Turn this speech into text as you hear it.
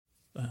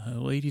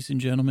Ladies and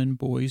gentlemen,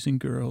 boys and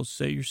girls,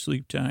 set your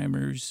sleep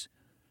timers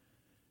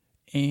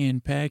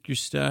and pack your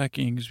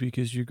stockings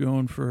because you're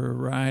going for a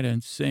ride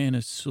on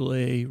Santa's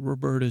sleigh,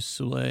 Roberta's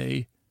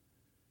sleigh.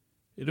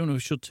 I don't know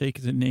if she'll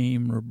take the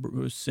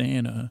name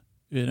Santa.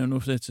 I don't know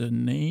if that's a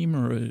name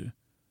or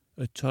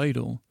a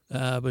title.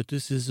 But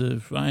this is the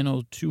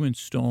final 2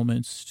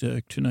 installments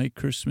to tonight,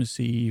 Christmas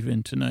Eve,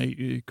 and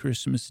tonight,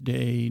 Christmas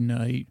Day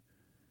night.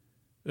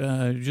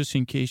 Just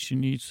in case you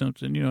need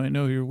something, I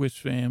know you're with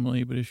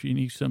family, but if you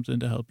need something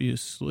to help you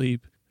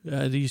sleep,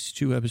 these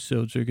 2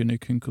 episodes are going to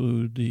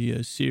conclude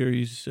the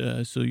series.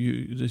 So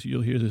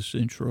you'll hear this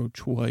intro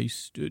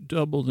twice,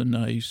 double the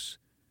nice.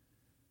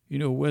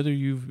 Whether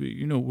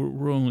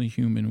we're only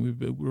human.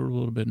 We're a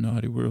little bit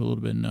naughty. We're a little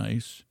bit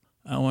nice.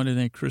 I want to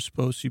thank Chris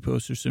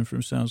Posterson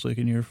from Sounds Like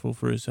an Earful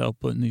for his help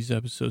putting these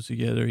episodes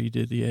together. He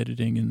did the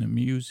editing and the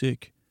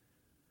music.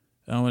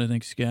 I want to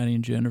thank Scotty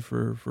and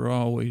Jennifer for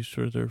always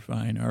for their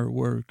fine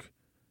artwork.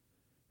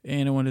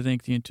 And I want to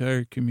thank the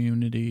entire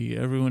community,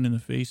 everyone in the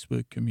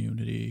Facebook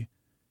community,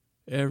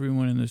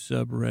 everyone in the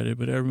subreddit,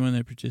 but everyone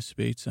that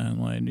participates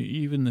online,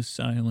 even the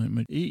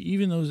silent,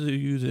 even those of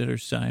you that are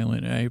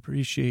silent. I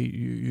appreciate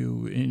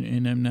you,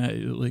 and I'm not,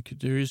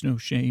 there is no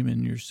shame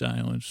in your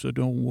silence, so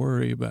don't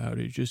worry about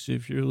it. Just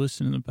if you're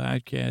listening to the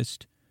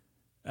podcast,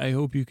 I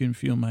hope you can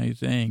feel my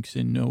thanks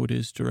and know it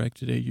is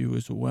directed at you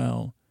as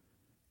well.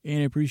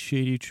 And I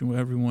appreciate each and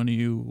every one of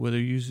you, whether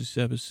you use this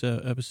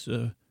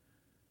episode,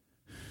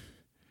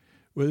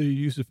 whether you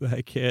use the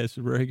podcast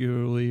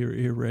regularly or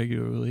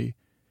irregularly.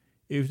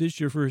 If this is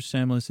your first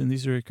time listening,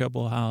 these are a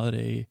couple of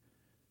holiday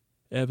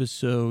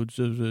episodes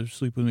of the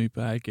Sleep With Me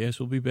podcast.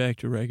 We'll be back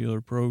to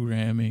regular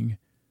programming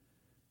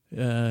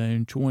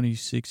in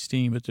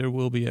 2016, but there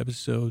will be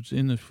episodes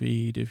in the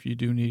feed if you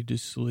do need to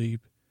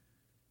sleep.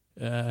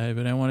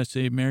 But I want to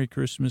say Merry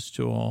Christmas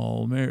to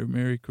all.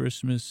 Merry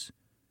Christmas.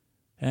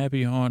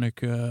 Happy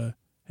Hanukkah,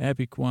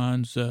 Happy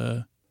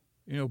Kwanzaa,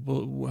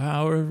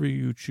 however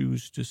you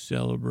choose to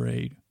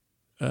celebrate.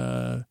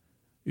 I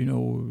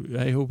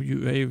hope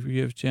you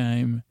have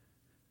time,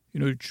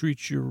 to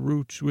treat your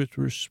roots with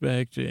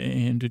respect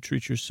and to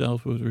treat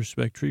yourself with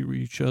respect, treat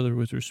each other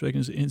with respect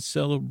and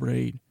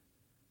celebrate.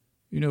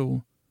 I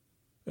don't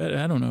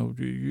know,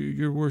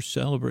 you're worth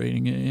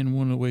celebrating. And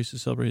one of the ways to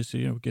celebrate is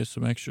to, get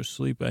some extra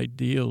sleep,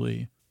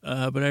 ideally.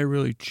 But I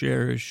really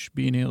cherish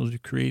being able to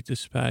create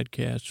this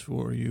podcast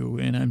for you,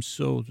 and I'm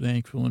so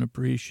thankful and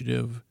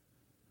appreciative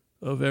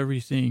of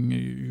everything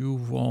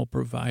you've all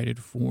provided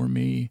for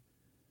me.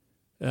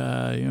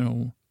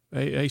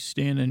 I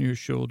stand on your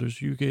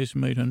shoulders. You guys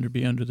might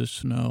be under the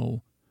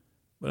snow,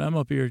 but I'm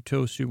up here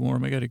toasty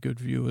warm. I got a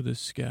good view of the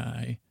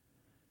sky.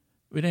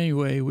 But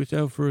anyway,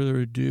 without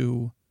further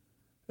ado,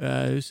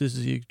 this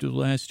is the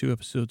last 2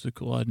 episodes of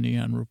Claude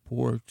Neon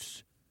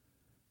Reports.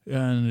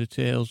 And the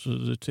tale,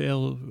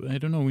 I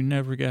don't know, we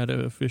never got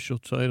an official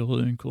title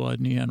in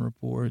Claude Neon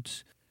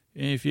Reports.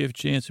 And if you have a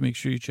chance, make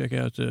sure you check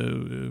out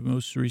the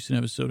most recent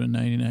episode of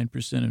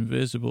 99%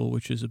 Invisible,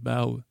 which is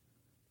about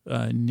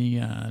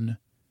neon.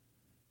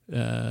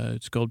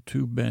 It's called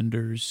Two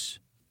Benders.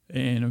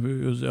 And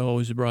it was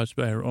always brought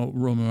by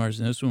Roman Mars.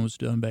 And this one was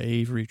done by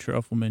Avery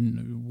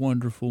Truffleman.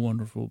 Wonderful,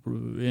 wonderful.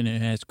 And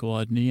it has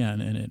Claude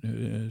Neon in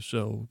it.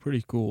 So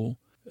pretty cool.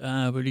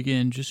 But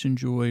again, just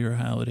enjoy your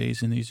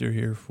holidays, and these are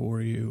here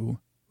for you.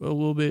 A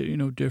little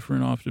bit,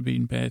 different off the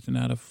beaten path and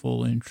not a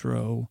full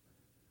intro.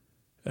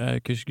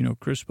 Because,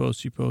 Chris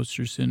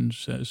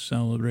Posterson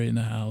celebrating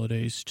the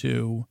holidays,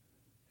 too.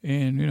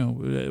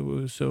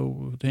 And,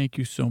 so thank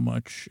you so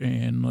much,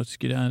 and let's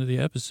get on to the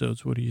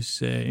episodes. What do you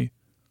say?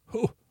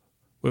 Ho!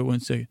 Wait 1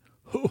 second.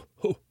 Ho,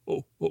 ho,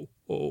 ho, ho,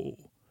 ho.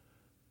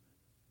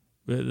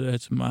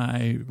 That's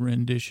my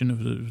rendition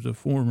of the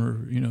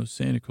former,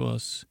 Santa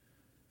Claus.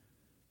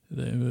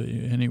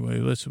 Anyway,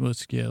 let's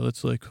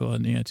let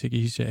Claude Neon take it.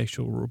 He's the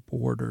actual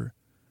reporter.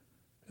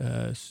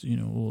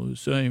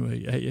 So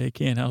anyway, I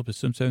can't help it.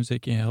 Sometimes I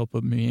can't help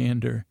but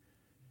meander.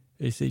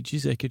 They say,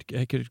 geez, I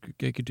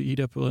could eat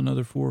up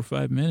another 4 or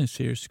 5 minutes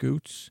here,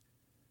 Scoots.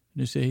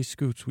 And they say, hey,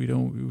 Scoots, we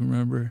don't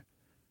remember.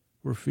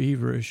 We're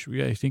feverish.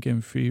 I think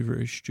I'm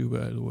feverish too,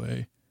 by the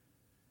way.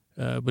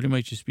 But it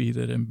might just be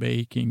that I'm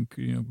baking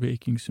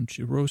some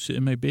roast.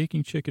 Am I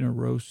baking chicken or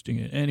roasting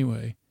it?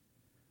 Anyway.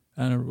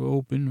 On an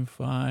open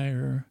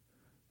fire.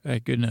 All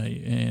right, good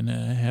night, and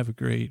have a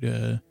great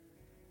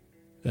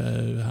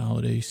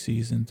holiday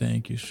season.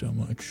 Thank you so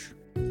much.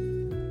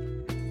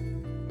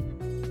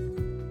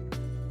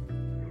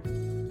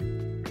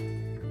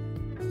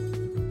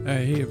 All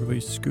right, hey everybody,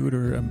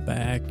 Scooter, I'm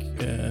back,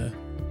 and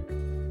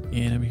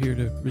I'm here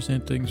to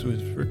present things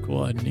for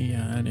Claude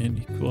Neon,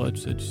 and Claude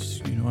said,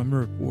 I'm a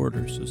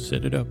reporter, so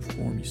set it up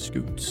for me,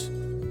 Scoots.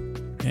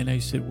 And I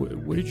said,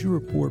 what did you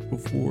report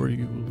before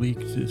you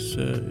leaked this?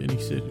 And he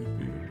said,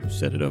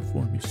 set it up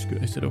for me.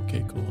 I said,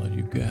 okay, Claude,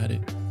 you got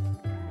it.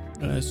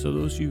 So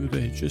those of you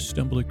that just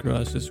stumbled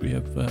across this, we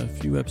have a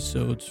few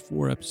episodes,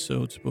 4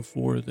 episodes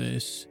before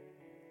this.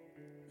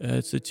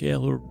 It's the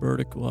tale of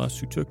Roberta Claus,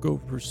 who took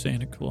over for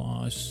Santa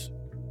Claus.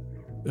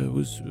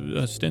 was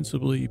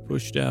ostensibly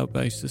pushed out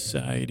by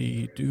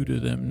society due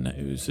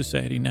to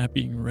society not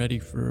being ready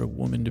for a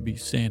woman to be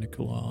Santa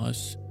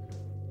Claus.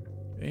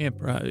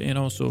 And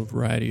also a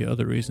variety of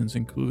other reasons,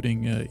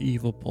 including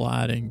evil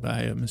plotting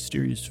by a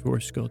mysterious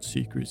force called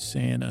Secret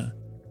Santa.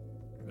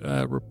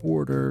 A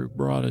reporter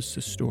brought us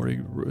the story,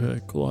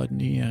 Claude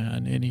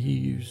Neon, and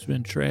he's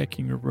been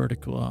tracking Roberta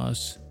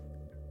Claus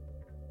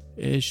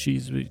as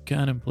she's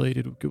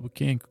contemplated,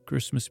 can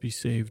Christmas be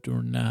saved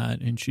or not?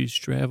 And she's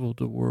traveled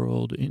the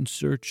world in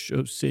search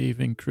of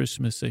saving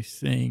Christmas, I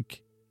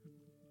think.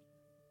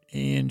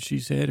 And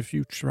she's had a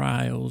few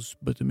trials,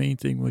 but the main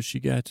thing was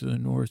she got to the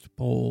North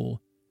Pole,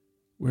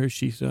 where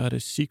she thought a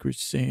secret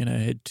Santa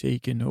had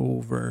taken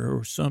over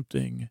or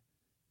something.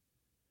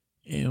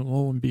 And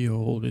lo and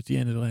behold, at the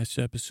end of the last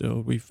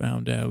episode, we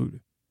found out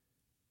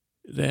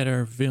that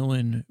our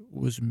villain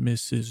was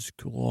Mrs.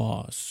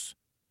 Claus,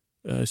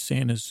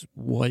 Santa's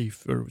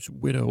wife or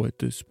widow at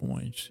this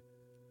point.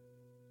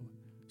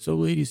 So,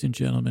 ladies and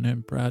gentlemen,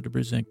 I'm proud to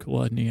present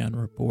Claude Neon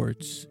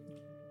Reports.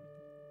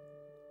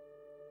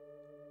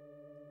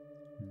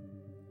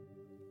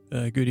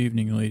 Good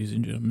evening, ladies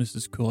and gentlemen. This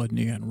is Claude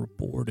Neon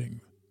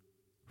reporting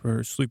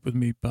for Sleep With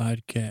Me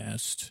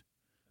podcast.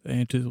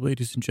 And to the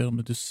ladies and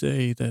gentlemen, to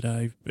say that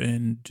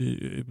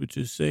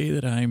to say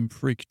that I'm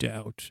freaked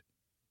out,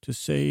 to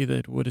say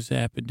that what has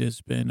happened has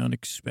been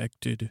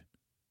unexpected,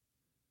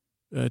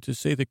 to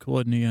say that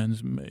Claude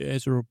Neon's,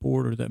 as a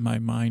reporter, that my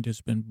mind has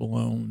been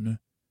blown.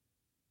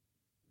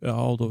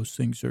 All those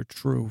things are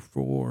true.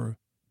 For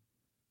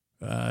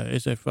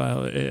as I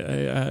file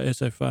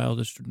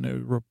this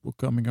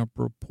coming up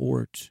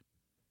report,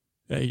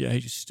 I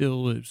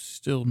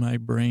still my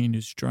brain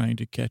is trying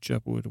to catch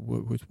up with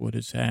what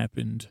has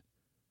happened.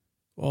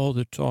 All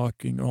the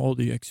talking, all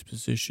the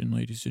exposition,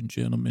 ladies and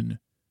gentlemen,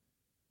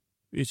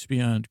 it's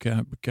beyond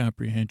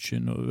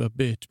comprehension a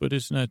bit, but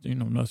it's not,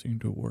 nothing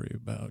to worry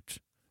about.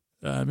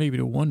 Maybe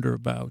to wonder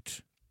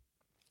about.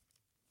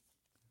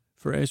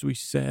 For as we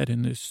sat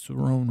in this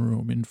throne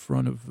room in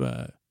front of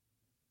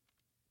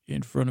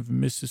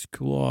Mrs.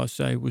 Claus,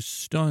 I was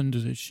stunned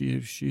that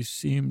she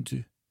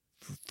seemed.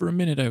 For a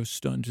minute, I was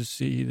stunned to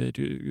see that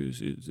it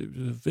was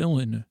a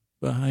villain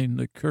behind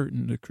the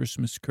curtain, the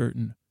Christmas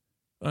curtain,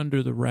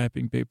 under the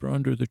wrapping paper,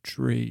 under the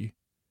tree.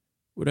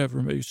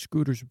 Whatever. Maybe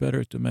Scooter's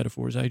better at the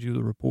metaphors. I do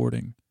the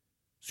reporting.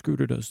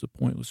 Scooter does the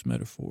pointless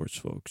metaphors,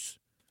 folks.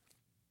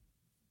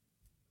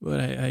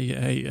 But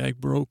I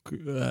broke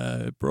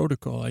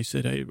protocol. I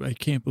said, I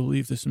can't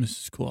believe this,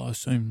 Mrs.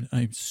 Claus.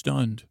 I'm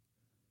stunned.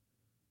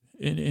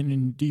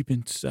 And deep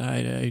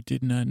inside, I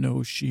did not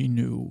know she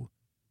knew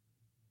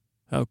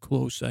how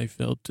close I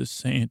felt to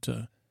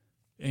Santa.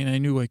 And I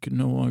knew I could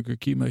no longer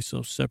keep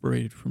myself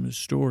separated from the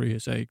story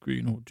as I,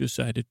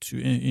 decided to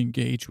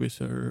engage with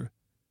her.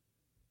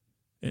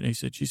 And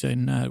she said,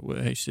 now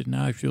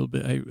I feel,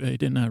 I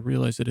did not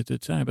realize it at the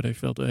time, but I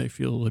feel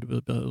a little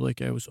bit like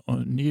I was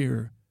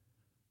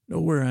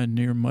nowhere on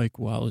near Mike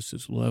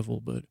Wallace's level,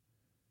 but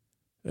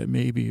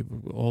maybe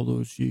all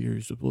those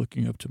years of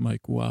looking up to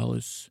Mike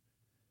Wallace.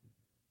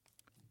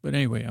 But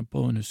anyway, I'm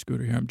pulling a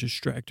Scooter here. I'm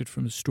distracted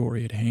from the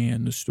story at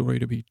hand, the story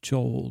to be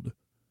told,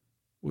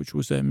 which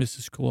was that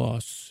Mrs.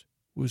 Claus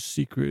was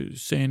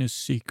Santa's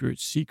secret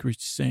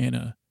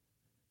Santa,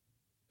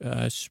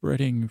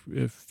 spreading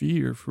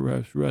fear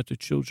throughout the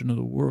children of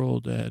the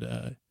world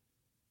that,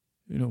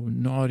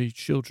 naughty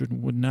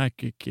children would not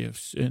get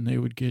gifts and they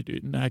would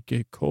not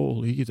get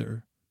coal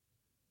either.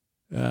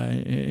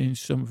 And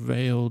some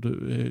veiled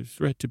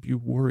threat to be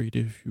worried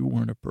if you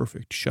weren't a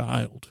perfect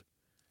child.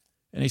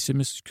 And I said,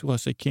 Mrs.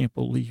 Claus, I can't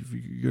believe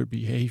your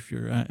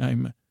behavior.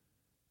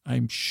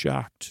 I'm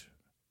shocked.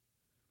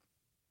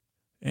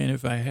 And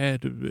if I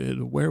had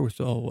the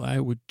wherewithal, I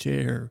would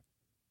tear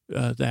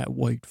that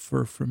white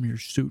fur from your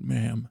suit,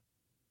 ma'am.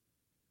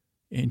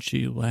 And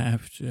she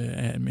laughed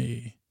at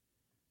me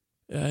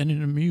in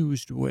an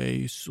amused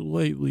way,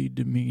 slightly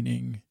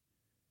demeaning.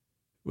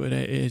 But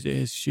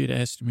as she had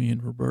asked me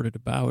and Roberta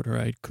about her,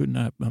 I could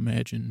not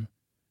imagine,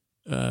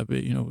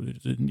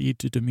 the need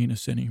to demean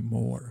us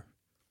anymore.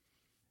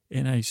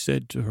 And I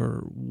said to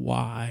her,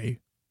 why,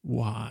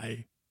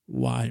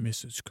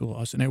 Mrs.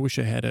 Claus? And I wish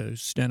I had a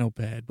steno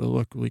pad, but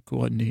luckily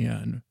Claude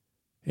Neon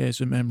has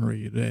a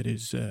memory that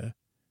is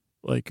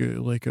like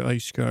a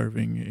ice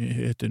carving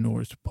at the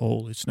North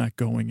Pole. It's not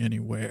going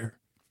anywhere.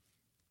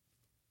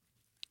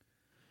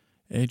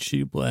 And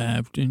she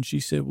laughed and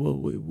she said, well,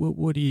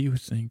 what do you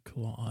think,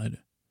 Claude?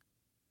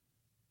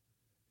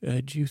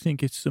 Do you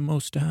think it's the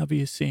most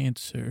obvious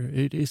answer?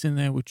 Isn't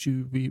that what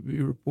we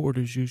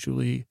reporters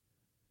usually...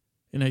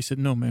 And I said,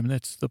 no, ma'am,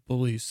 that's the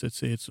police that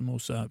say it's the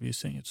most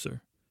obvious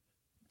answer.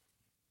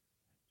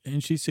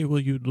 And she said,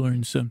 well, you'd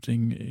learn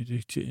something.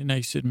 And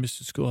I said,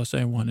 Mrs. Claus,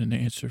 I want an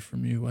answer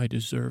from you. I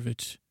deserve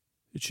it.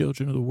 The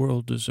children of the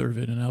world deserve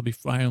it, and I'll be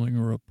filing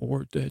a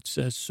report that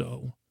says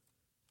so.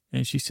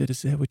 And she said,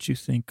 is that what you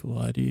think,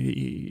 Claude?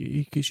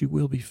 Because you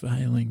will be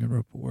filing a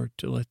report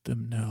to let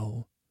them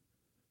know.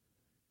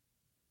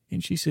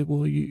 And she said,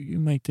 well, you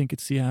might think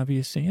it's the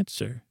obvious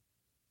answer.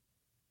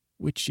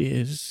 which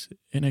is,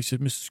 and I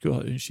said, Mrs.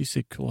 Claude, and she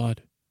said,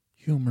 Claude,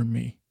 humor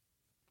me.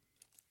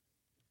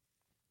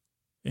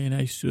 And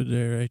I stood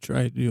there. I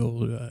tried the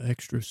old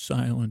extra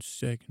silence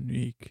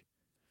technique.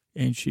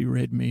 And she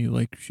read me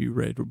like she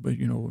read, but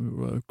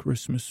a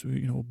Christmas,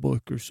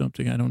 book or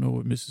something. I don't know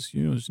what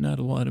there's not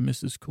a lot of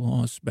Mrs.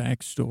 Claus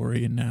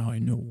backstory, and now I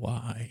know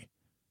why.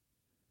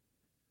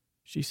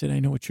 She said, I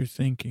know what you're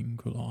thinking,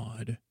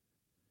 Claude.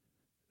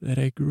 That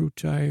I grew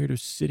tired of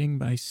sitting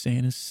by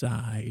Santa's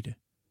side.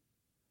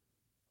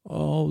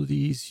 All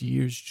these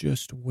years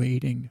just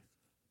waiting.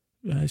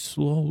 I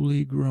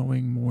slowly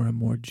growing more and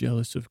more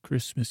jealous of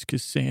Christmas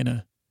because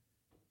Santa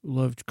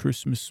loved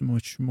Christmas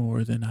much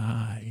more than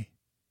I.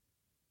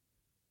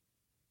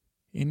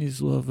 In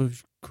his love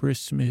of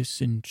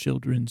Christmas and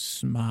children's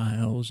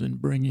smiles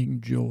and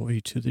bringing joy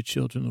to the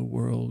children of the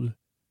world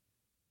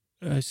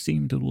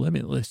seemed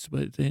limitless,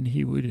 but then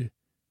he would,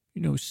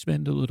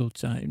 spend a little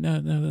time.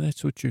 Now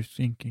that's what you're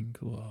thinking,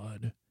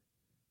 Claude.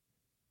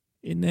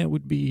 And that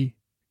would be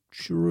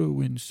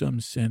true in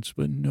some sense,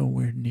 but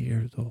nowhere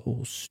near the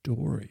whole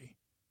story.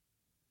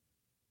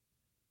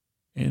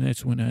 And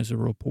that's when, as a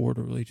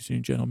reporter, ladies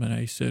and gentlemen,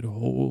 I said,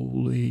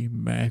 holy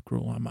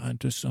mackerel, I'm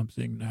onto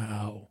something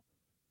now.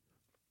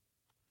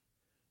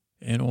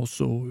 And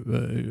also,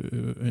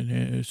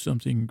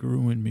 something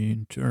grew in me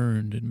and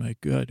turned in my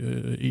gut,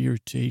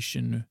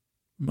 irritation,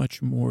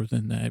 much more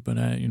than that. But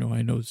I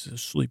know this is a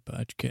sleep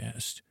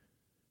podcast.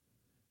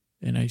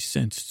 And I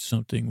sensed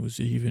something was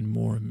even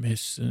more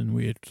amiss than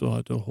we had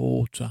thought the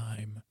whole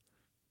time.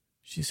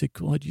 She said,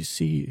 Claude, you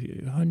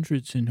see,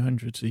 hundreds and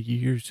hundreds of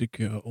years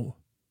ago,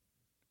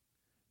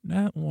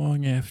 not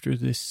long after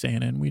this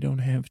Santa, and we don't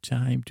have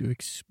time to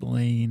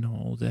explain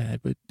all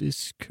that, but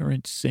this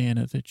current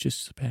Santa that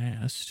just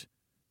passed,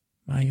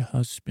 my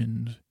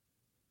husband,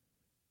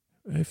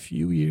 a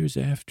few years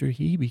after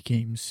he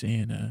became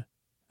Santa,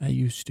 I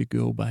used to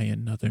go by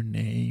another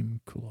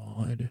name,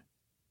 Claude.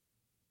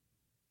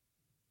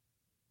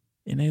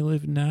 And I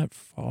lived not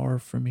far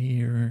from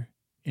here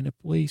in a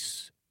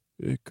place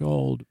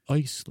called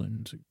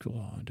Iceland,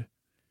 Claude.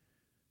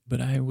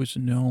 But I was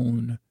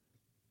known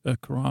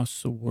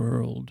across the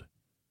world.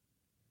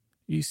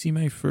 You see,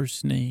 my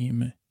first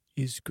name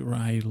is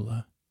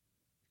Gryla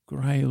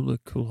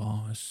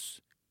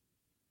Claus.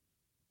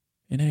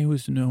 And I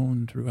was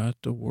known throughout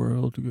the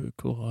world,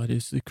 Claude,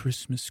 as the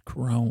Christmas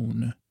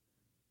crone.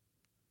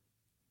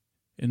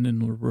 And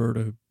then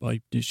Roberta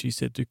piped in. She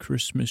said the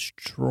Christmas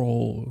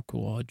troll,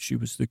 Claude. She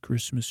was the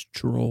Christmas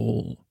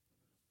troll.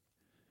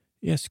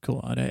 Yes,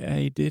 Claude,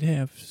 I did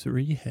have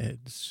 3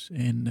 heads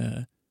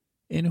and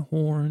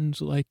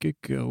horns like a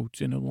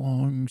goat and a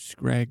long,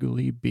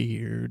 scraggly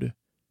beard.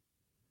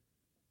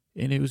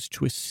 And it was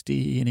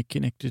twisty and it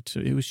connected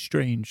to, it was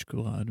strange,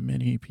 Claude.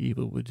 Many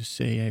people would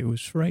say I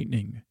was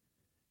frightening,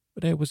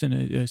 but I wasn't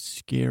a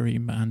scary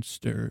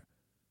monster,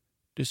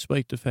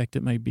 despite the fact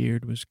that my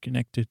beard was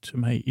connected to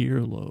my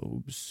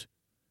earlobes.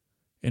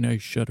 And I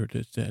shuddered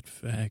at that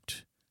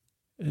fact.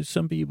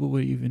 Some people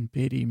would even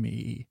pity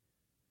me.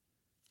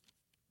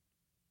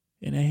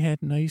 And I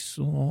had nice,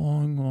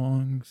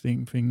 long,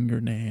 thin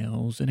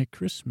fingernails. And at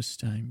Christmas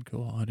time,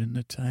 Claude, in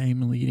the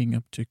time leading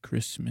up to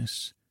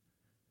Christmas,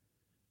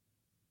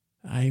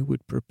 I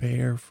would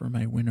prepare for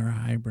my winter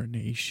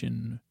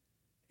hibernation.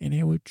 And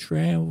I would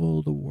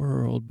travel the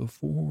world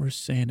before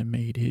Santa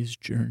made his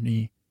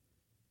journey.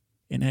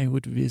 And I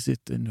would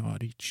visit the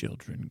naughty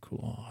children,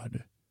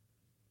 Claude.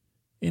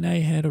 And I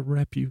had a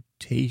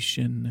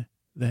reputation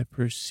that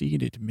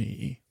preceded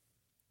me.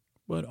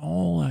 But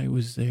all I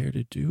was there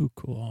to do,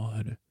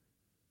 Claude,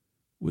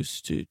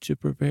 was to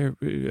prepare.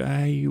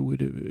 I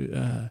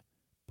would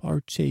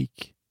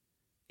partake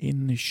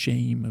in the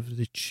shame of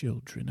the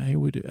children. I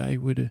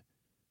would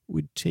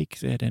take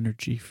that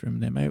energy from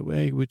them.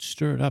 I would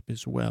stir it up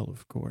as well,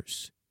 of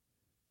course,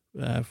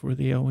 for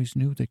they always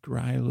knew that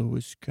Gryla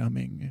was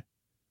coming.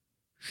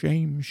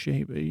 Shame,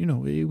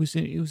 it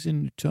was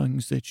in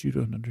tongues that you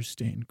don't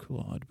understand,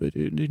 Claude, but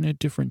in a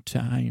different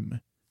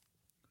time,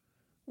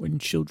 when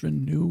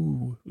children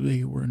knew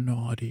they were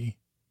naughty,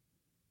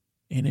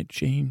 and it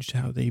changed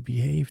how they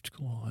behaved,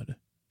 Claude.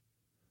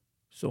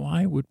 So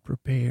I would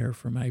prepare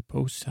for my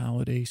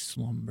post-holiday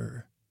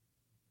slumber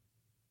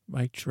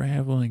by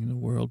traveling the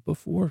world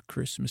before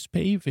Christmas,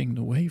 paving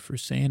the way for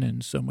Santa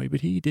in some way,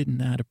 but he did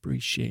not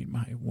appreciate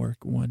my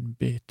work one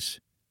bit.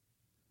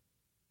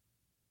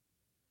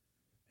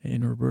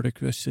 And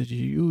Roberta said,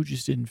 you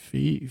just didn't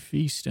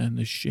feast on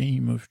the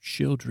shame of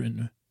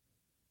children.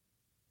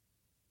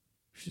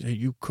 She said,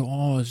 you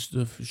caused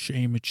the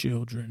shame of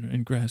children.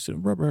 And Grass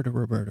said,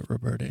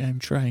 Roberta, I'm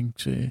trying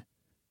to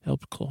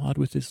help Claude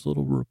with this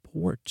little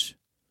report.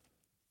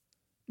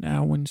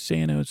 Now, when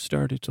Santa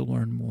started to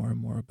learn more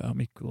and more about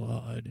me,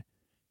 Claude,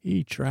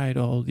 he tried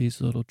all these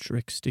little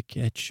tricks to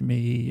catch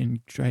me and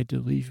tried to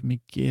leave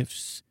me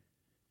gifts.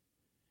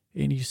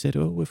 And he said,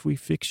 oh, if we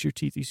fix your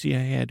teeth, you see, I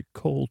had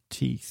cold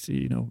teeth,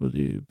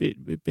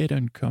 a bit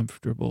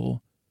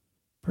uncomfortable.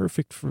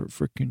 Perfect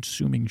for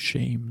consuming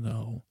shame,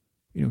 though.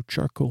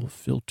 Charcoal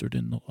filtered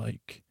and the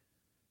like.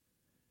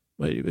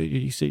 But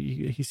he said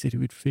he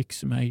would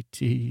fix my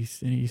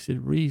teeth, and he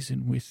said,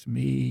 reason with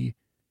me.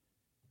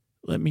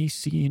 Let me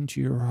see into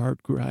your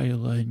heart,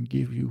 Gryla, and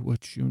give you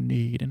what you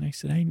need. And I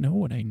said, I know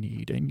what I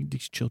need. I need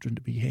these children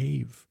to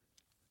behave.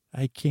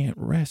 I can't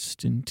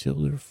rest until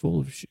they're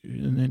full of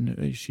And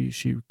then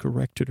she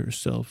corrected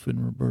herself,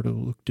 and Roberta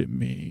looked at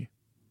me.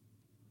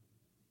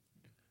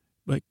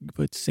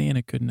 But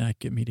Santa could not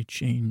get me to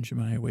change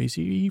my ways.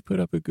 He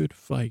put up a good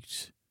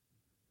fight.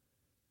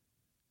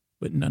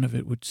 But none of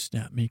it would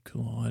stop me,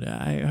 Claude.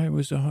 I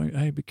was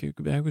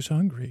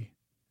hungry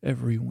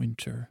every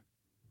winter.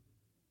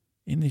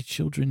 And the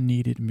children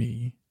needed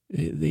me.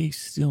 They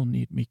still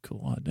need me,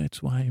 Claude.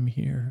 That's why I'm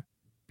here.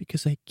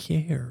 Because I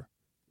care.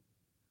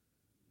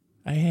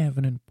 I have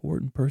an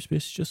important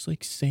purpose, just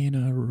like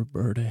Santa or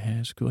Roberta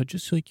has, Claude.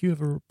 Just like you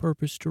have a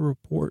purpose to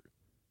report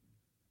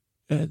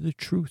the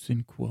truth,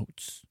 in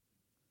quotes.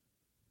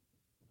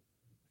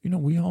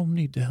 We all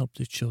need to help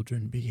the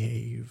children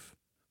behave.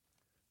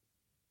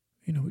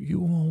 You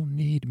all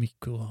need me,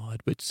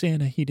 Claude. But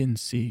Santa, he didn't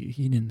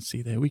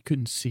see that. We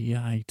couldn't see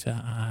eye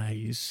to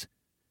eyes.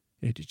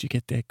 Did you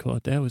get that,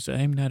 Claude?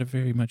 I'm not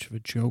very much of a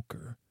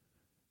joker.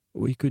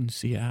 We couldn't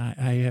see eye.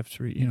 I have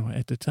three,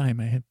 at the time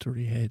I had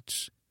three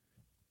heads.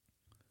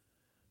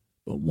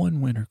 But one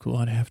winter,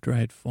 Claude, after I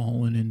had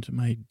fallen into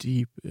my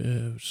deep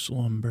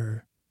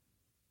slumber,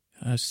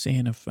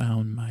 Santa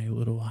found my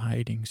little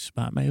hiding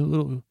spot, my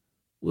little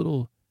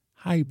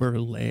hibber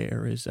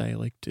lair, as I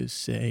like to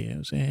say. I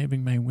was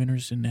having my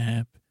winter's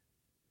nap,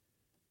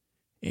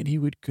 and he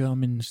would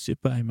come and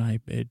sit by my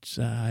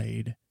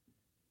bedside,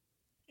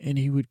 and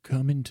he would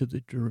come into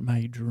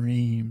my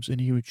dreams, and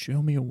he would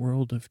show me a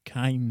world of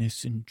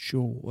kindness and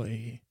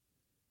joy.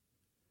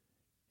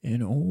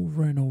 And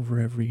over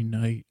every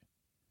night.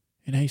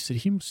 And I said,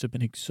 he must have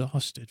been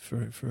exhausted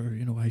for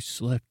I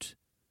slept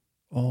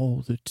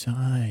all the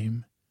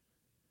time.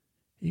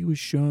 He was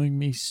showing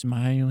me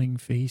smiling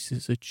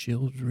faces of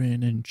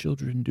children, and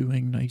children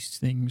doing nice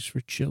things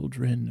for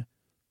children,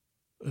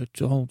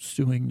 adults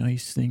doing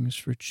nice things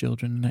for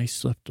children, and I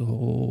slept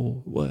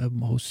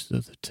most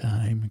of the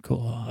time,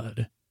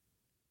 Claude.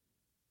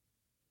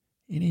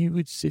 And he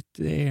would sit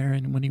there,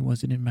 and when he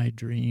wasn't in my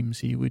dreams,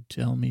 he would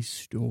tell me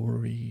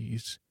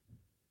stories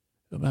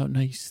about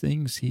nice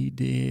things he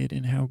did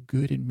and how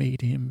good it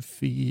made him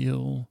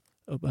feel,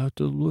 about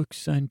the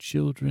looks on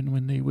children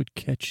when they would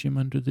catch him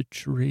under the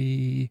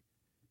tree,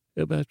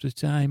 about the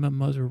time a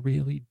mother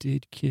really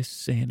did kiss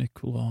Santa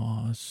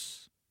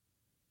Claus.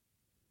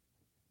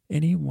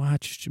 And he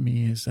watched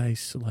me as I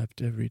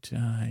slept every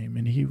time,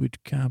 and he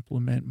would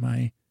compliment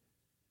my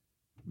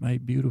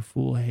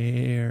beautiful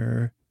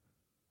hair,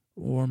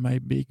 or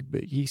my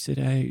he said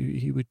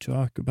he would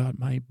talk about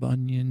my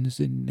bunions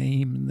and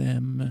name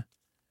them.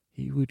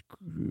 He would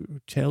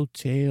tell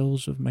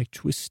tales of my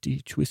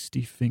twisty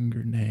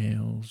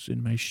fingernails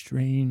and my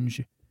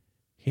strange,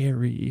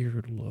 hairy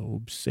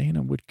earlobes.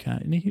 Santa would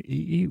and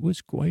he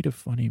was quite a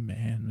funny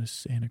man, this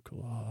Santa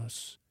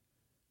Claus.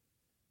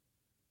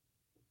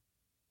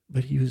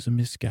 But he was a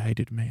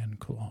misguided man,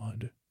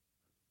 Claude.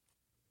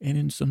 And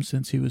in some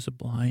sense, he was a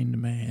blind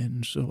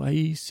man. So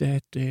I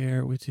sat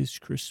there with his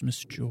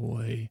Christmas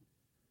joy,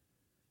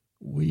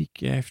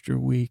 week after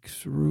week,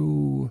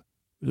 through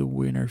the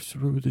winter,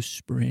 through the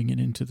spring, and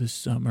into the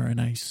summer,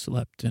 and I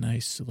slept and I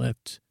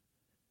slept.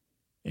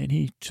 And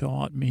he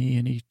taught me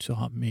and he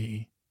taught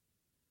me.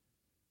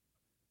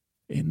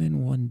 And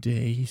then one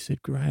day he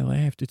said, Gryla, I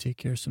have to take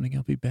care of something.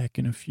 I'll be back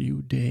in a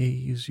few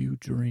days, you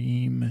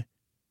dream,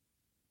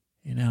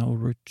 and I'll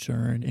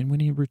return. And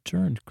when he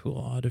returned,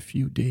 Claude, a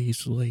few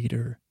days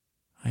later,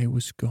 I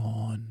was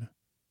gone.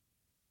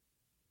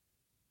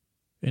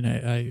 And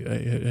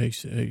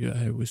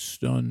I was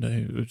stunned.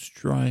 I was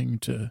trying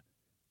to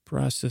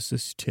process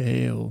this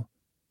tale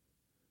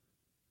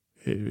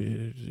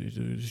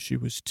she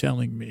was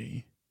telling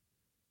me.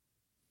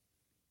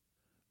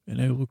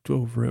 And I looked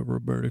over at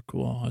Roberta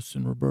Claus,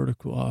 and Roberta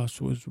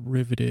Claus was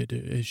riveted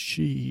as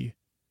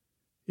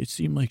it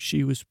seemed like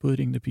she was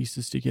putting the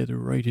pieces together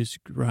right as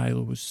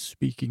Gryla was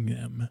speaking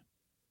them.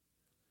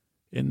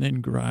 And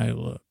then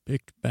Gryla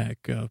picked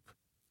back up.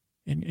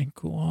 And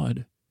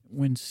Claude,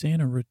 when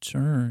Santa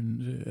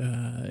returned,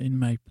 in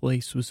my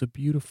place was a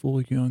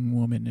beautiful young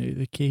woman.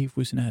 The cave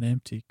was not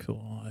empty,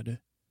 Claude.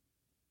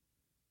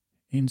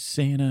 And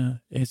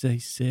Santa, as I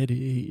said,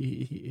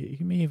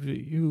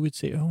 you would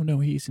say, oh no,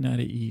 he's not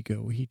an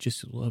ego. He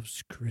just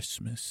loves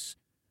Christmas.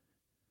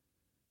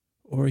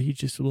 Or he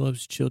just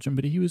loves children.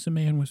 But he was a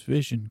man with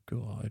vision,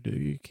 Claude.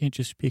 You can't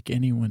just pick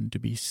anyone to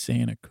be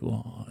Santa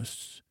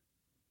Claus.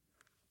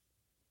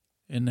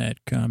 And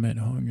that comment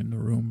hung in the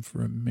room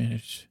for a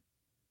minute.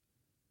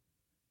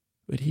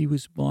 But he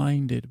was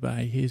blinded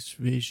by his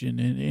vision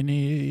and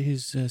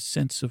his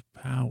sense of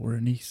power,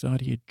 and he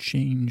thought he had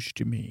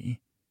changed me.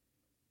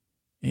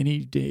 And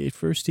at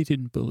first he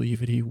didn't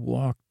believe it. He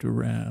walked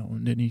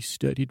around and he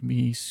studied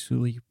me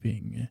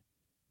sleeping.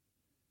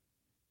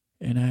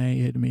 And I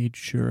had made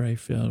sure I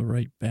fell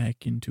right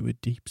back into a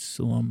deep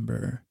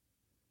slumber.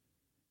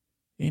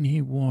 And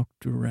he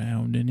walked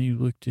around and he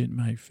looked at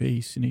my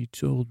face and he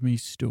told me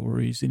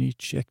stories and he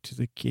checked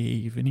the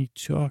cave and he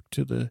talked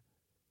to the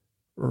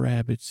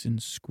rabbits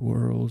and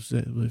squirrels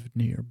that lived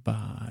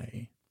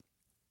nearby.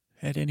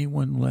 Had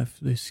anyone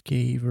left this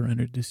cave or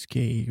entered this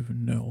cave?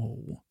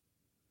 No.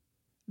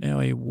 Now,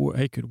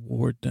 I could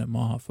ward them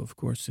off, of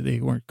course, so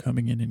they weren't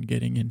coming in and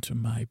getting into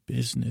my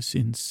business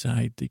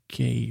inside the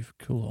cave,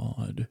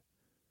 Claude.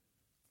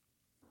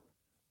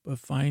 But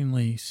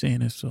finally,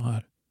 Santa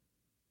thought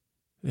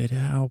that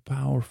how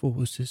powerful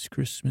was his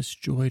Christmas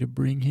joy to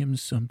bring him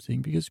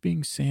something, because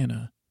being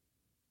Santa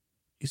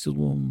is a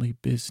lonely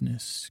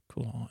business,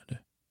 Claude.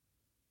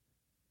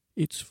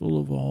 It's full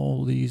of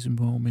all these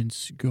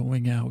moments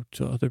going out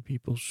to other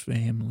people's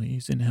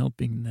families and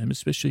helping them,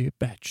 especially a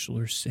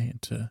bachelor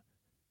Santa,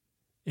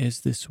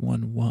 as this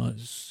one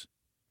was.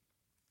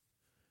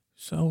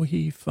 So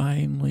he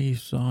finally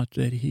thought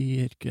that he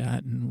had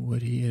gotten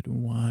what he had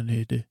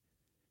wanted,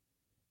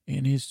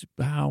 and his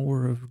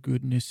power of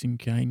goodness and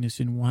kindness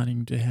in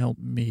wanting to help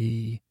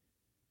me,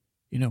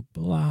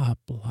 blah,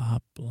 blah,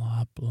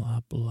 blah, blah,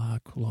 blah,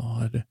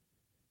 Claude.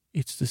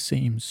 It's the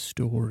same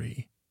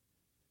story.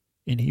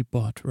 And he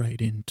bought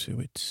right into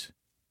it.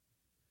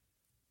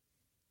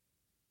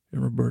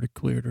 And Roberta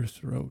cleared her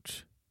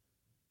throat.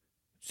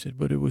 Said,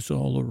 but it was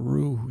all a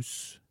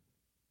ruse.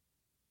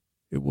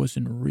 It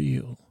wasn't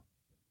real.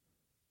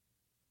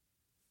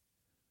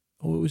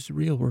 Oh, it was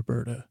real,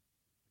 Roberta.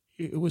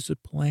 It was a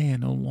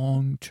plan, a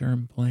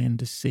long-term plan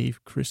to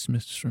save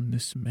Christmas from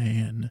this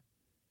man,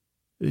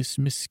 this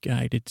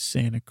misguided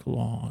Santa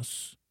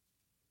Claus.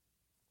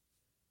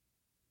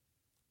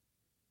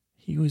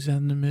 He was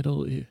in the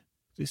middle, the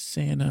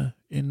Santa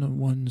and the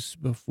ones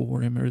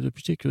before him, or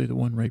particularly the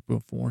one right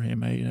before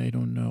him. I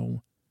don't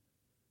know.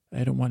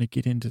 I don't want to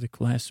get into the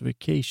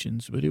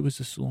classifications, but it was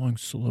this long,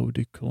 slow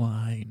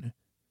decline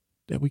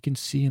that we can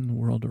see in the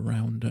world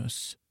around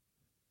us.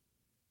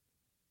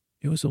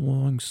 It was a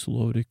long,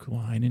 slow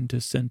decline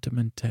into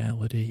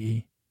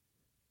sentimentality,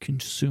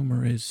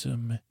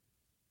 consumerism,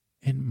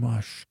 and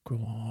mush,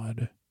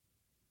 Claude.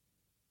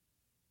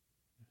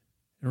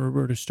 And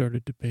Roberta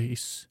started to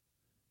pace.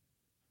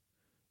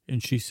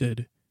 And she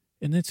said,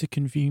 and that's a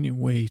convenient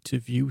way to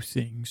view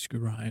things,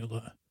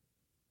 Gryla.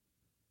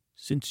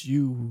 Since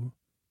you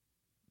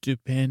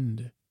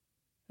depend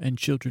on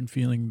children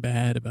feeling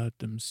bad about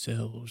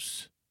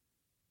themselves,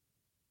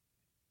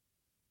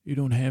 you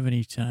don't have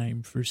any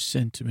time for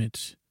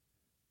sentiment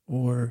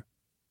or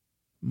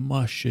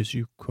mush, as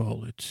you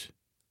call it.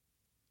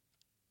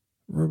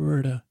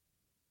 Roberta,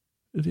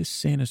 this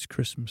Santa's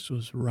Christmas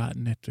was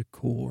rotten at the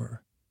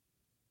core.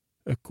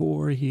 A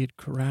core he had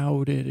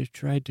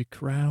tried to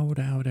crowd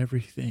out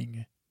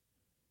everything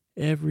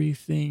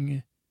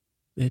that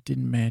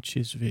didn't match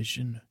his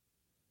vision.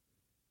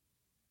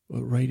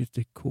 But right at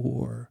the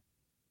core,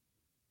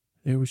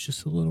 there was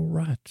just a little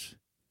rut,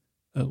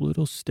 a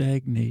little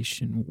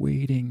stagnation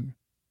waiting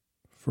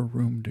for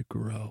room to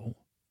grow.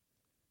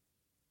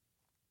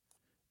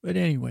 But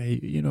anyway,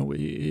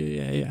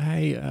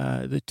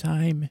 the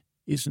time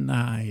is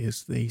nigh,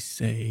 as they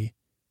say,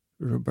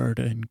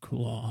 Roberta and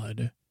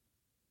Claude.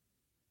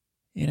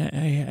 And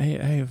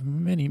I have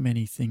many,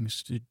 many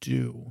things to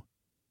do.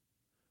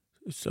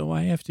 So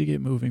I have to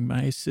get moving.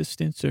 My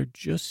assistants are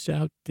just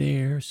out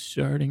there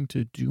starting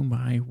to do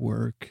my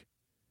work.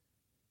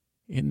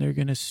 And they're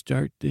going to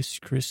start this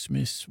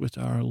Christmas with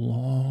our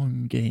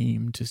long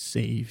game to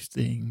save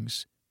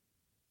things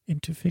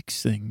and to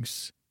fix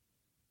things.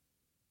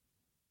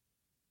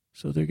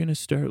 So they're going to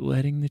start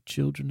letting the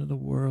children of the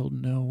world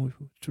know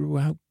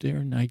throughout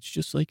their nights,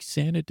 just like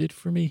Santa did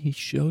for me. He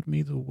showed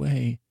me the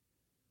way.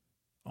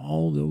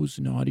 All those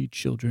naughty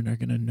children are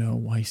going to know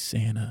why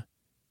Santa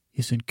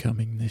isn't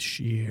coming this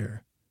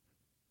year.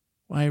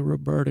 Why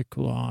Roberta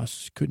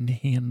Claus couldn't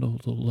handle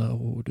the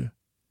load.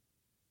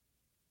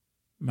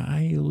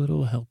 My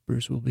little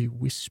helpers will be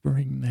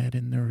whispering that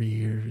in their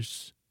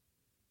ears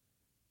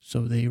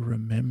so they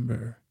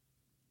remember.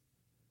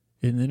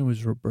 And then it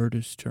was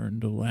Roberta's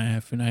turn to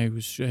laugh, and I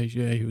was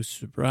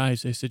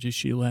surprised. I said, is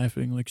she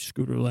laughing like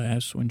Scooter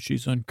laughs when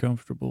she's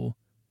uncomfortable?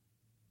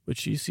 But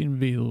she seemed to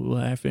be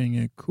laughing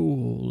a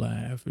cool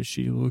laugh as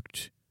she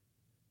looked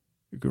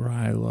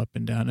Gryla up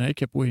and down. And I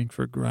kept waiting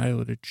for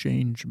Gryla to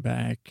change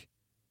back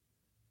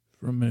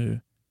from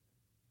I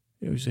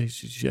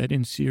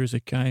didn't see her as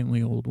a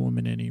kindly old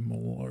woman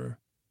anymore.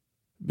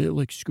 A bit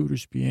like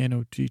Scooter's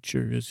piano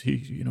teacher,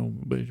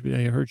 but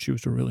I heard she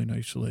was a really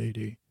nice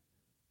lady.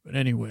 But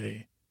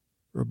anyway,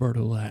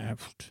 Roberta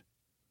laughed.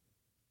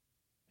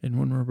 And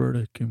when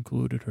Roberta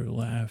concluded her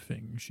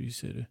laughing, she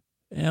said,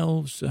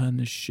 elves on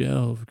the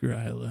shelf,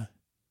 Gryla.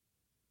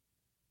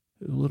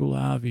 A little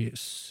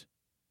obvious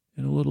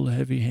and a little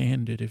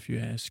heavy-handed, if you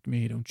ask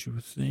me, don't you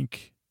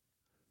think?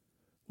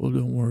 Well,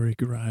 don't worry,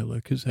 Gryla,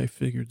 because I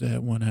figured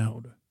that one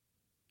out.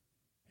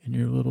 And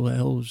your little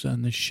elves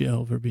on the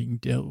shelf are being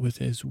dealt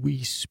with as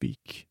we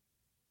speak.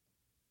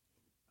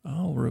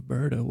 Oh,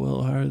 Roberta,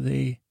 well, are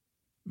they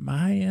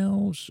my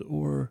elves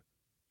or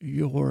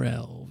your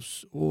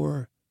elves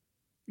or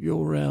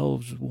Your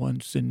elves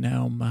once and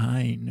now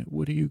mine.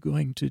 What are you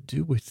going to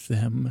do with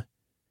them?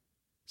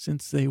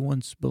 Since they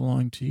once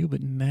belonged to you,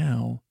 but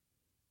now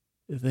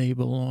they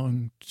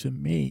belong to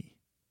me.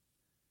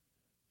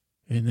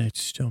 And that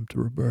stumped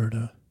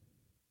Roberta.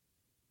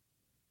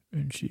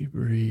 And she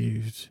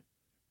breathed.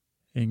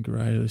 And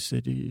Gryla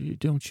said,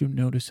 don't you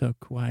notice how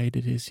quiet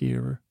it is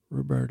here,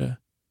 Roberta?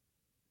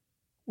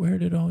 Where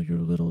did all your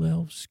little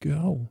elves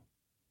go?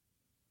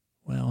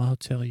 Well, I'll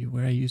tell you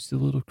where I used a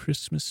little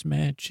Christmas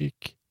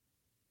magic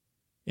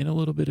and a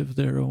little bit of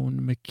their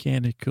own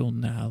mechanical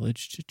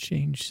knowledge to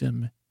change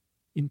them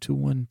into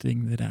one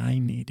thing that I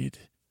needed.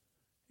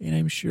 And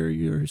I'm sure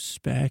your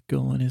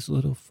Spackle and his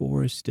little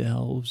forest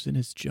elves and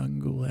his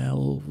jungle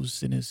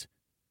elves and his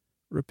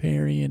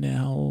riparian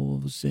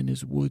elves and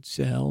his woods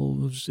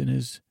elves and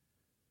his,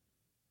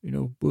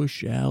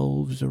 bush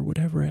elves or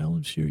whatever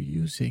elves you're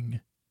using.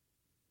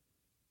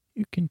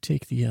 You can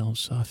take the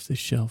elves off the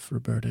shelf,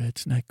 Roberta.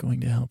 It's not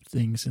going to help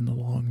things in the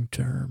long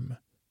term.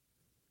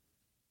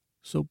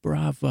 So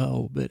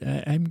bravo, but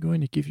I'm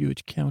going to give you a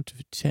count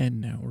of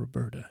 10 now,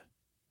 Roberta.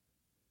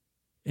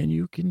 And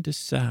you can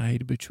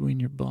decide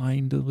between your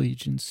blind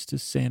allegiance to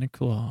Santa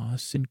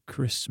Claus and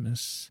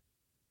Christmas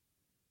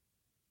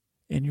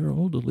and your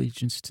old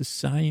allegiance to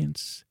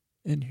science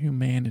and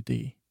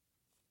humanity.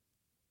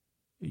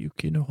 You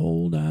can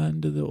hold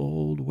on to the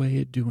old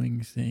way of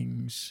doing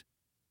things,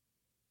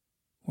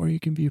 or you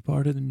can be a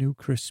part of the new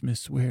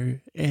Christmas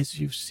where, as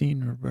you've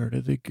seen,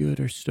 Roberta, the good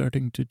are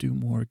starting to do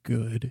more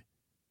good.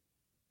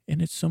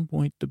 And at some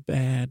point, the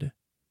bad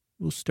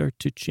will start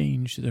to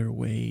change their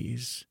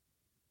ways.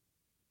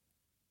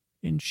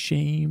 And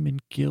shame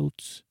and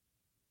guilt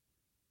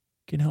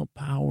can help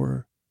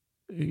power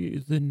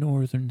the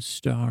northern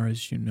star,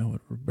 as you know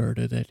it,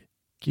 Roberta, that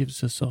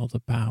gives us all the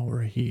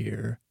power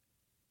here.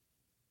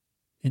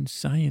 And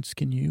science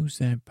can use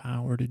that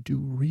power to do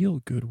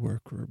real good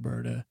work,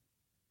 Roberta,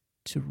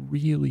 to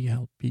really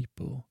help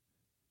people.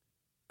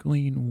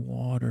 Clean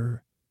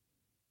water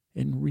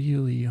and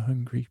really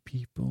hungry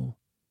people.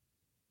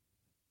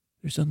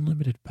 There's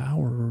unlimited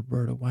power,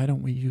 Roberta. Why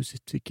don't we use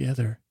it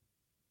together?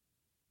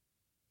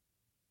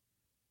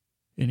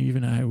 And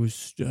even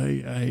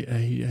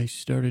I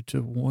started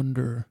to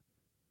wonder.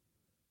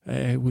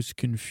 I was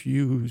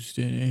confused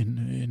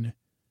and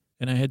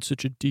I had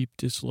such a deep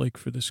dislike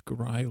for this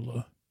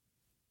Gryla.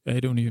 I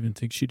don't even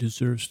think she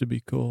deserves to be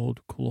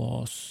called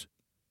Claus.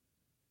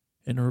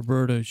 And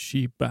Roberta,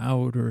 she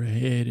bowed her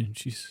head and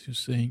she's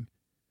saying,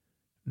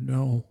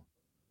 no,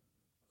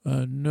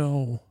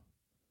 no.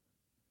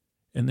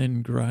 And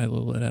then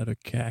Gryla let out a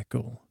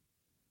cackle.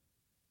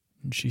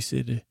 And she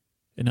said,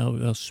 and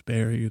I'll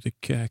spare you the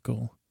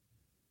cackle.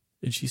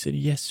 And she said,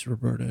 yes,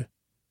 Roberta,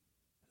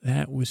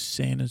 that was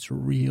Santa's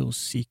real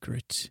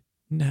secret,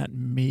 not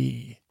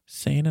me.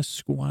 Santa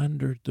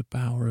squandered the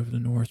power of the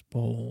North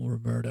Pole,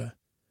 Roberta,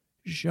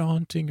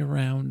 jaunting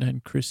around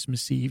on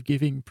Christmas Eve,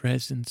 giving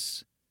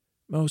presents,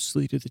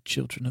 mostly to the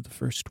children of the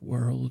first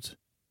world.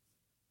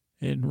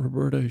 And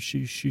Roberta,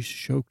 she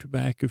choked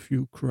back a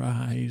few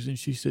cries, and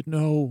she said,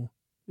 no,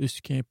 this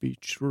can't be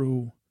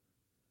true.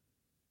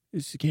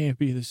 This can't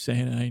be the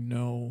Santa I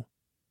know.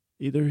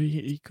 Either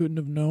he couldn't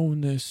have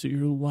known this, or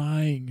you're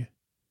lying.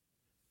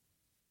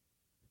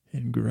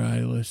 And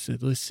Gryla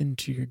said, listen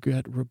to your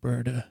gut,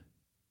 Roberta.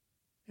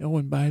 Oh,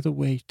 and by the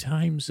way,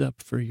 time's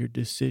up for your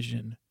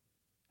decision.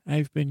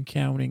 I've been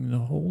counting the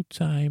whole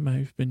time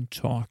I've been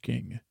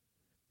talking.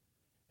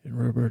 And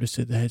Roberta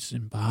said, that's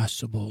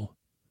impossible.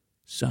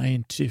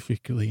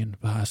 Scientifically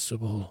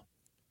impossible.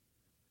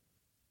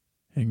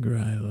 And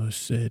Gryla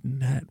said,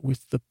 not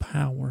with the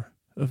power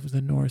of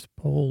the North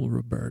Pole,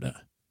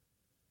 Roberta.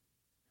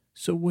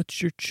 So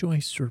what's your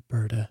choice,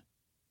 Roberta?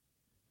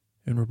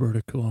 And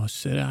Roberta Claus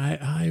said,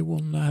 I will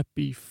not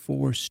be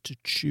forced to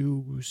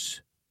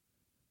choose.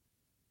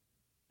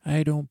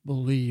 I don't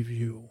believe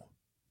you.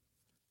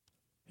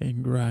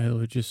 And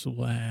Gryla just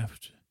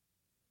laughed.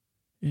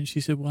 And she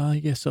said, well, I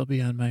guess I'll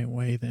be on my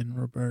way then,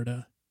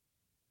 Roberta.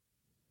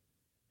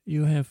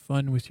 You have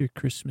fun with your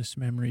Christmas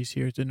memories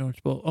here at the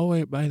North Pole. Oh,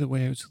 wait, by the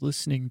way, I was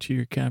listening to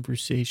your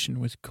conversation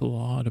with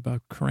Claude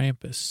about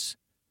Krampus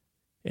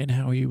and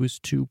how he was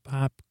too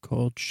pop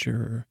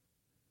culture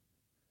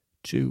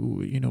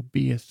to,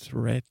 be a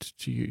threat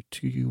to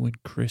you in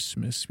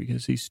Christmas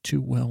because he's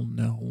too well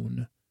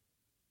known.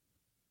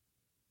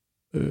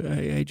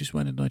 I just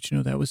wanted to let you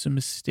know that was a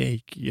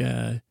mistake.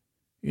 Yeah.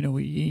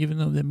 Even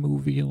though the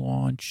movie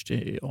launched,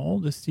 all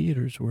the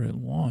theaters where it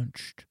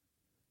launched,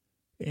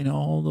 and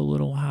all the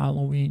little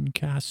Halloween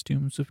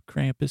costumes of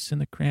Krampus and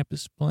the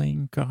Krampus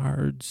playing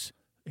cards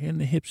and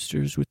the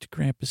hipsters with the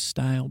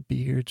Krampus-style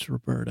beards,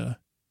 Roberta,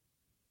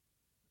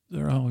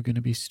 they're all going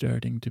to be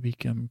starting to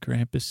become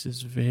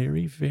Krampuses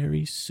very,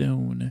 very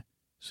soon.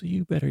 So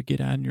you better get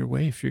on your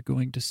way if you're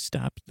going to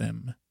stop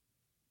them.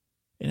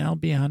 And I'll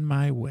be on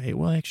my way.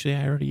 Well, actually,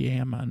 I already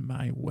am on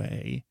my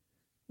way.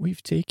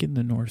 We've taken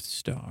the North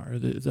Star,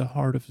 the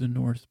heart of the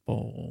North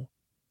Pole,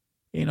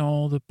 and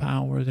all the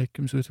power that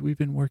comes with it. We've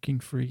been working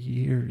for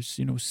years,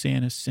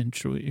 Santa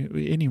Central.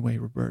 Anyway,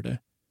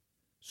 Roberta,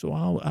 So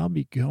I'll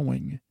be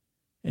going.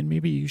 And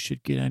maybe you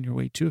should get on your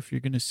way too if you're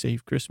going to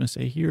save Christmas.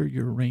 I hear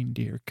your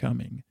reindeer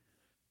coming.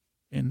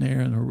 And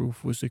there on the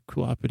roof was a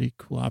cloppity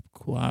clop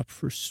clop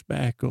for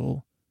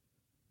Spackle.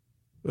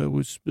 It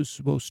was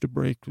supposed to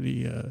break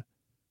the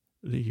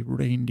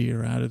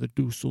reindeer out of the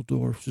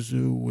Dusseldorf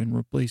Zoo and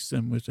replace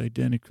them with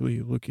identically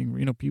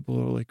looking. People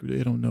are like,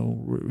 they don't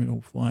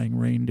know, flying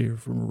reindeer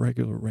from a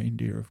regular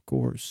reindeer, of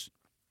course.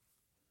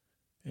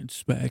 And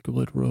Spackle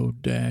had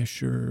rode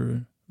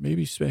Dasher.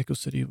 Maybe Spackle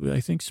said I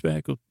think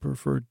Spackle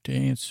preferred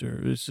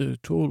Dancer. It's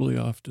totally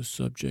off the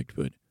subject,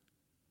 but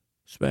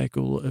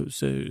Spackle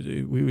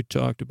said we had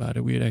talked about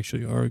it. We had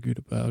actually argued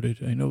about it.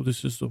 I know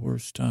this is the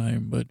worst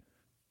time, but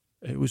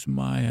it was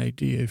my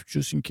idea. If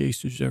just in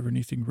case there's ever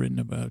anything written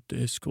about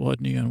this,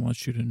 Claude Neon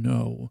wants you to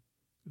know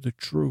the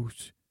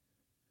truth.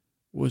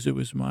 It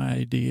was my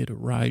idea to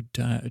ride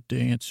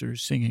Dancer,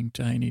 singing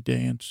Tiny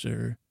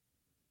Dancer,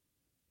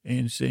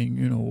 and saying,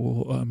 and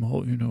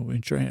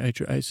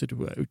I said,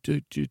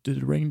 did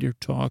the reindeer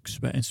talk?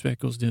 And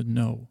Speckles didn't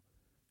know.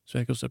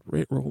 Speckles said,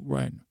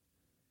 right.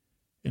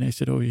 And I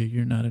said, oh, yeah,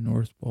 you're not a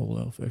North Pole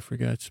elf. I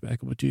forgot,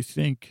 Speckle. But do you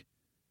think?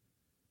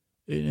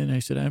 And I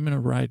said, I'm going to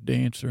ride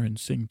Dancer and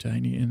sing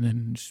Tiny. And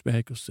then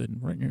Speckle said,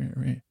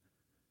 right.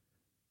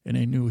 And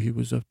I knew he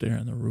was up there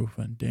on the roof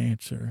on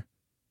Dancer.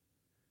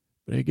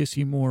 But I guess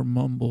he more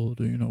mumbled,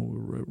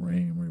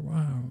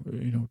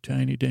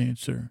 Tiny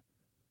Dancer.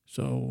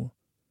 So,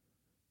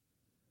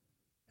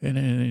 and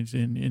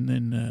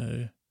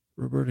then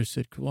Roberta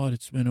said, Claude,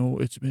 it's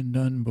been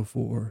done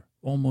before.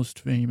 Almost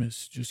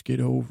famous. Just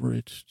get over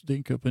it.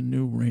 Think up a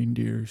new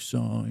reindeer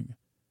song.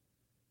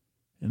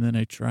 And then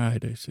I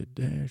tried. I said,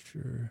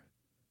 Dasher,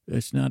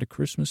 that's not a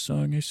Christmas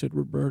song. I said,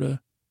 Roberta.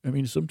 I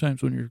mean,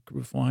 sometimes when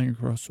you're flying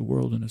across the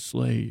world in a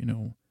sleigh,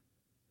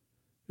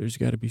 there's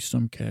got to be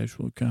some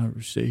casual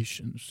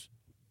conversations.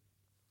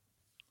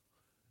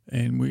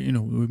 And we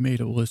made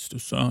a list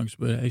of songs,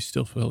 but I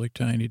still felt like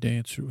Tiny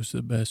Dancer was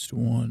the best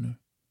one.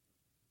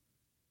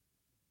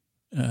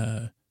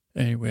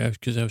 Anyway,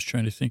 because I was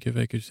trying to think if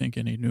I could think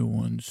any new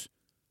ones.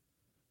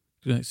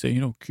 Because I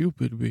say,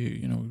 Cupid,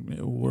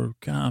 or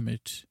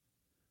Comet.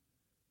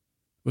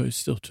 But it's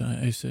still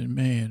time. I said,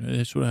 man,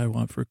 that's what I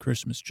want for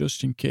Christmas,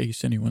 just in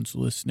case anyone's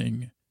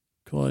listening.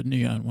 Claude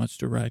Neon wants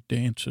to ride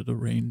Dancer the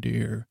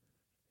reindeer.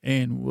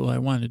 And, I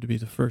wanted to be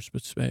the first,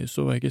 but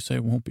so I guess I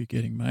won't be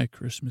getting my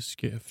Christmas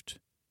gift.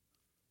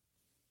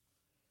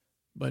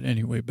 But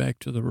anyway, back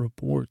to the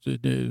report.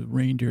 The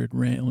reindeer had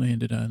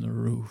landed on the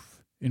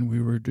roof, and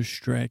we were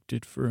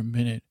distracted for a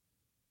minute.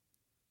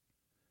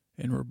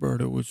 And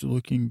Roberta was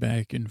looking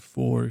back and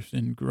forth,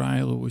 and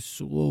Gryla was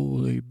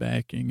slowly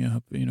backing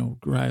up,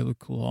 Gryla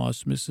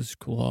Claus, Mrs.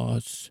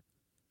 Claus.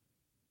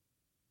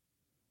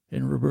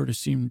 And Roberta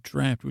seemed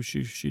trapped, which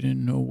she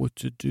didn't know what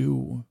to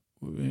do,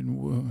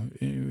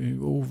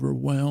 and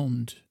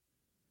overwhelmed.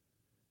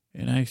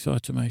 And I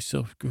thought to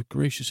myself, good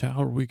gracious,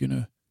 how are we going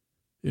to,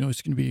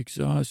 it's going to be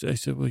exhausting. I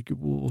said,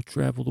 we'll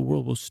travel the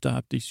world. We'll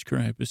stop these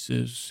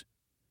Krampuses.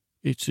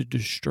 It's a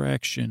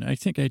distraction. I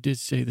think I did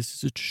say this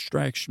is a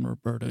distraction,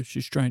 Roberta.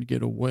 She's trying to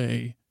get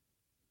away.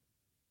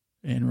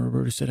 And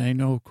Roberta said, I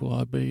know,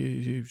 Claude, but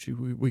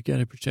we got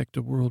to protect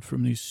the world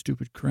from these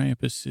stupid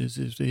Krampuses.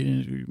 If they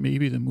didn't,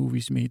 maybe the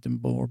movies made them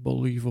more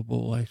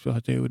believable. I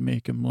thought they would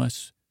make them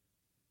less.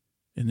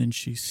 And then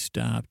she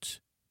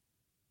stopped.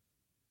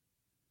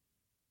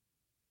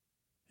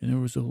 And there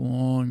was a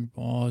long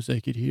pause. I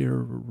could hear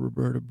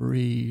Roberta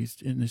breathe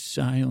in the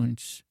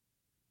silence.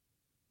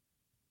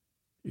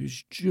 It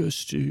was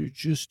just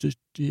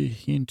a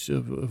hint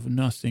of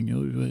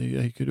nothing.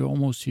 I could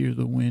almost hear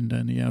the wind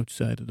on the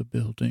outside of the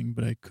building,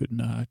 but I could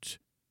not.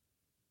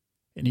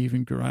 And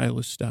even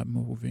Gryla stopped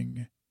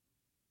moving.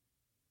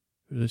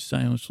 The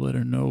silence let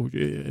her know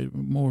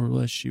more or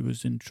less she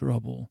was in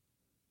trouble.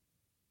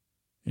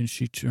 And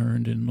she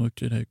turned and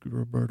looked at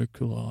Roberta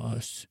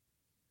Claus.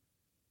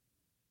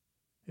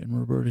 And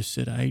Roberta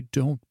said, I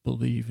don't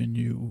believe in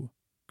you,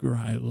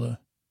 Gryla.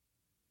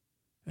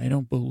 I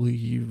don't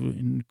believe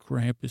in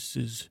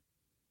Krampuses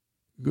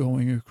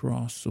going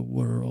across the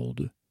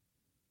world.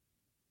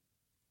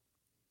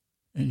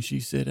 And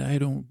she said, I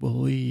don't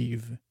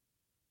believe.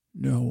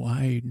 No,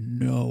 I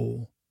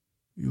know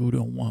you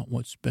don't want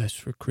what's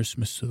best for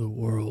Christmas to the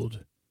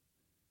world.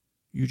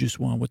 You just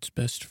want what's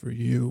best for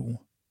you.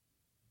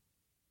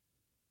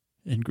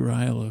 And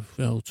Gryla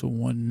fell to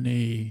one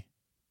knee.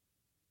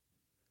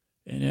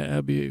 And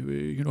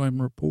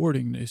I'm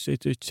reporting this. At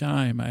the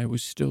time, I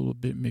was still a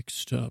bit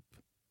mixed up.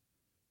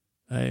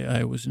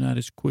 I was not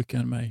as quick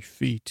on my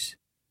feet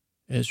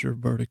as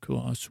Roberta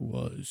Claus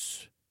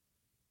was.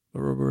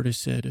 But Roberta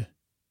said,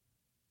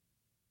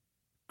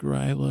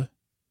 Gryla,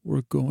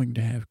 we're going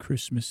to have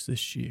Christmas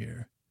this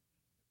year.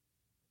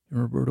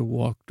 And Roberta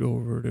walked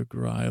over to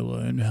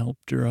Gryla and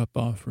helped her up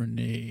off her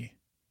knee.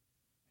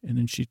 And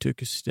then she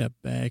took a step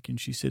back and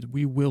she said,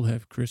 we will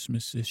have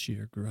Christmas this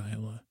year,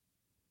 Gryla.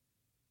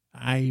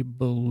 I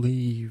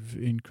believe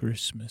in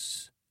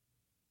Christmas.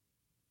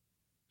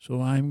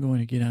 So I'm going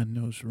to get on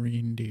those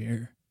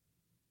reindeer.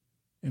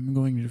 am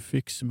going to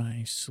fix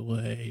my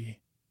sleigh.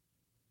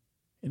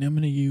 And I'm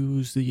going to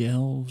use the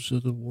elves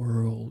of the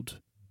world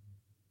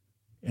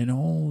and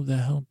all the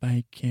help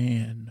I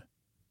can.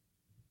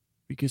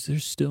 Because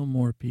there's still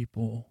more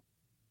people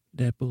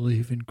that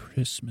believe in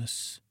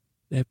Christmas,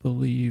 that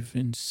believe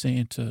in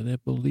Santa,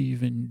 that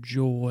believe in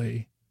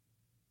joy,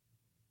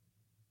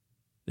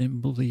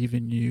 than believe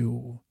in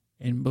you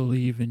and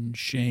believe in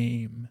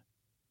shame.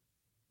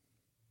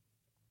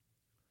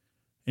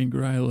 And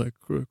Gryla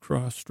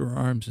crossed her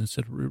arms and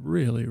said,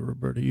 really,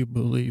 Roberta, you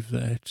believe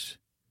that?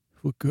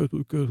 Well, good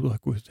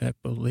luck with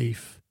that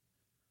belief.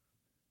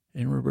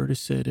 And Roberta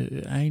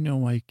said, I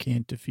know I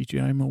can't defeat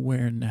you. I'm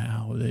aware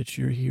now that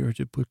you're here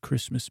to put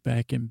Christmas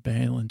back in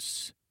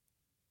balance.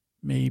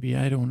 Maybe,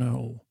 I don't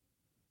know.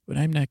 But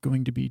I'm not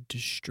going to be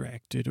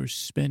distracted or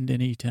spend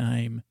any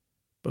time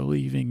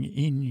believing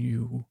in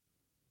you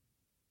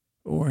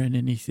or in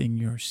anything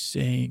you're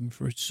saying,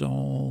 for it's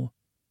all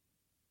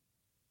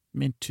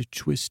meant to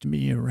twist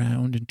me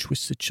around and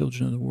twist the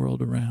children of the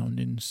world around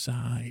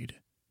inside.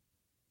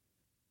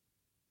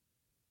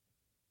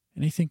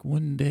 And I think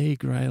one day,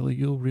 Gryla,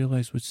 you'll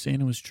realize what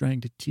Santa was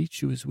trying to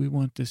teach you is we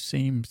want the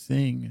same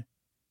thing.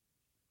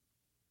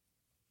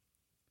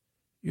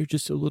 You're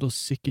just a little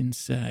sick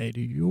inside.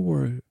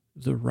 You're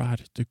the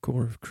rot at the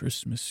core of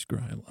Christmas,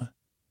 Gryla,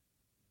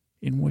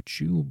 in what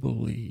you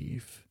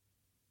believe.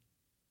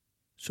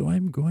 So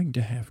I'm going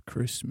to have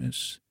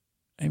Christmas.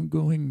 I'm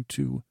going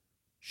to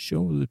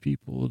show the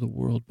people of the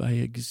world by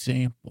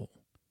example.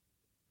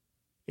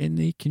 And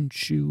they can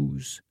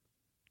choose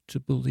to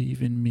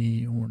believe in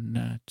me or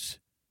not.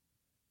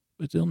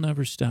 But they'll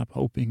never stop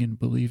hoping and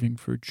believing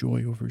for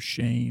joy over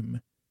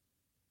shame.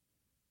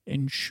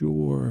 And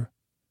sure,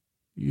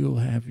 you'll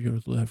have your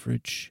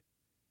leverage.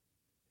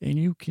 And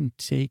you can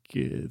take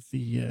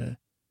that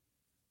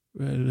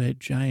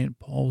giant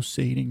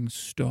pulsating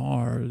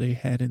star they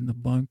had in the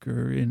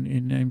bunker,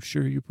 and I'm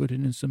sure you put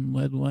it in some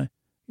lead line.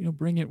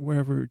 Bring it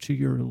wherever to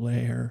your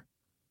lair.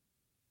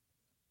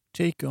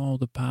 Take all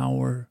the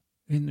power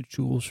and the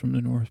tools from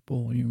the North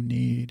Pole you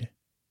need.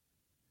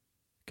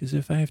 Because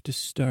if I have to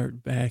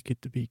start back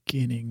at the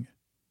beginning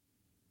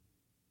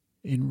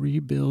and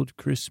rebuild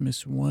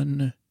Christmas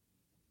one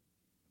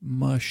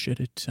mush at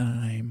a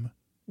time,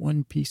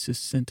 one piece of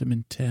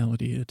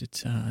sentimentality at a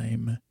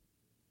time,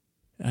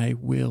 I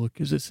will,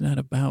 because it's not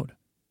about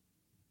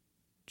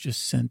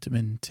just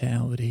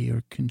sentimentality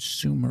or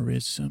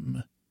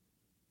consumerism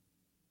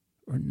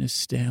or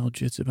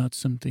nostalgia. It's about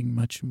something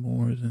much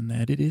more than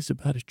that. It is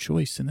about a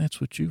choice, and that's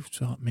what you've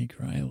taught me,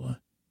 Gryla.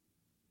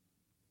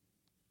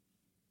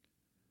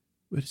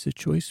 But it's a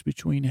choice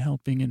between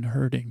helping and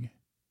hurting.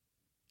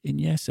 And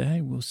yes,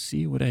 I will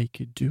see what I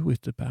could do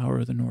with the power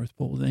of the North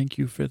Pole. Thank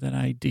you for that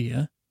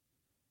idea.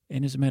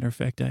 And as a matter of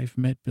fact, I've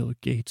met Bill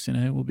Gates, and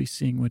I will be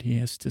seeing what he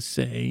has to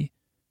say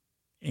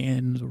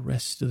and the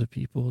rest of the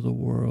people of the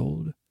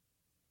world.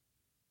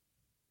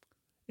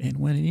 And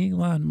when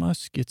Elon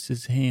Musk gets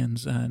his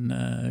hands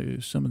on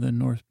some of the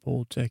North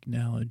Pole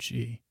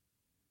technology,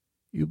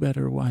 you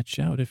better watch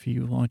out if he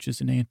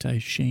launches an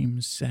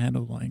anti-shame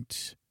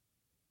satellite.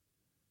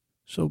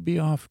 So be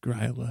off,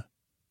 Gryla.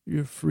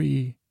 You're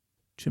free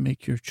to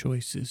make your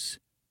choices.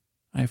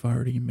 I've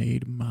already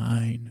made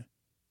mine.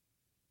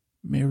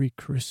 Merry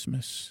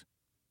Christmas.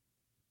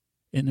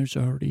 And there's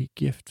already a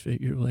gift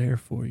at your lair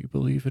for you,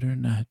 believe it or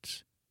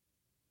not.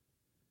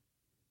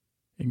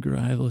 And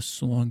Gryla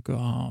slunk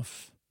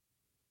off.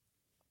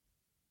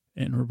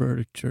 And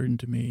Roberta turned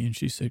to me and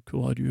she said,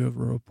 Claude, you have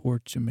a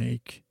report to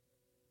make.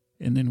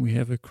 And then we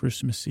have a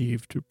Christmas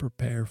Eve to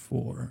prepare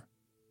for.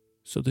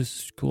 So this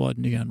is Claude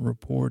Neon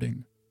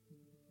reporting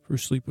for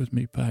Sleep With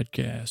Me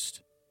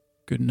podcast.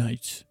 Good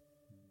night.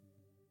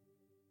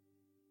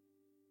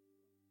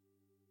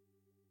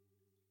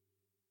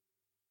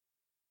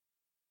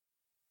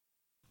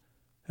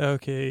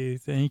 Okay,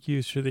 thank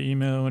yous for the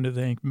email. I want to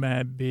thank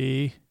Matt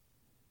B.,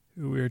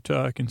 who we were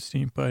talking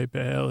Steam Pipe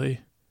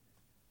Alley.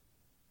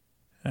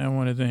 I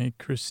want to thank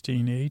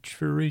Christine H.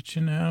 for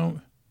reaching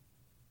out.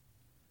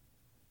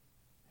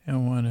 I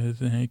want to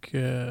thank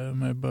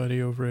my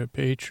buddy over at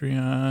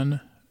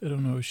Patreon. I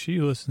don't know if she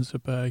listens to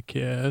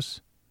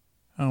podcasts.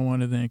 I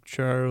want to thank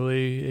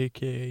Charlie,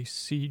 a.k.a.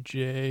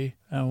 CJ.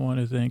 I want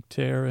to thank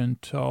Tara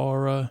and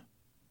Tara.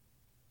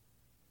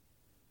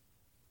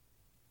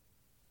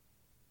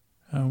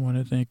 I want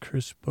to thank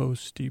Chris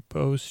Posty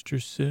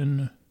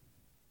Posterson.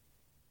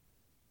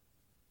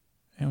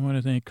 I want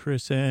to thank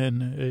Chris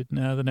N.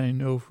 Now that I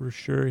know for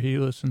sure he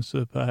listens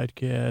to the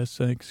podcast.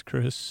 Thanks,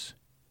 Chris.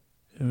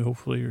 And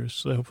hopefully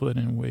I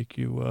didn't wake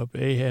you up.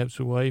 Ahab's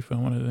wife, I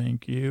want to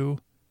thank you.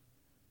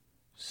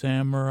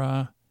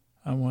 Samara,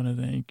 I want to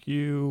thank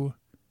you.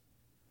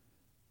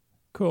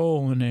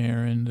 Cole and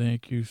Aaron,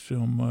 thank you so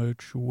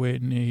much.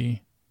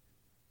 Whitney,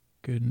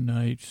 good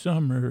night.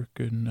 Summer,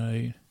 good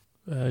night.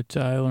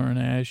 Tyler and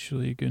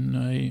Ashley, good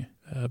night.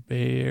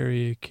 Bay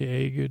Area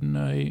K, good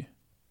night.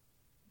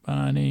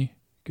 Bonnie,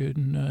 good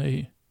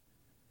night.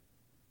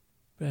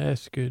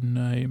 Beth, good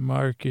night.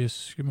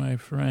 Marcus, my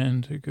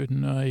friend, good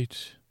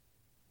night.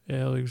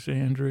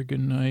 Alexandra,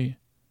 good night.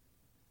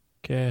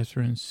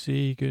 Catherine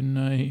C, good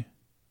night.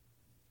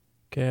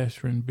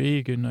 Catherine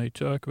B, good night.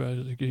 Talk about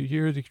it. The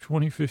year of the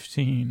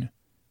 2015.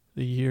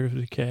 The year of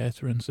the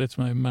Catherines. That's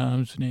my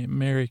mom's name.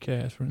 Mary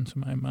Catherine's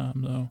my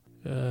mom,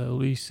 though.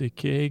 Lisa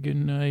K, good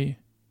night.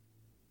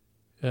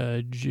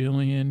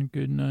 Jillian,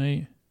 good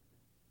night.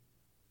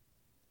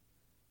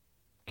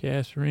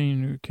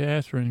 Catherine,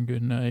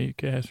 good night.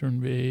 Catherine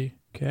B.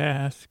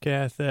 Kath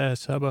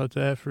S. How about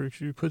that?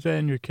 You put that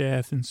in your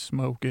Kath and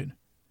smoke it.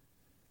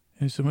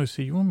 And somebody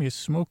say, you want me to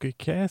smoke a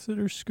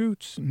catheter,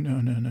 Scoots? No,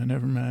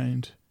 never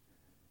mind.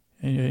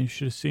 And you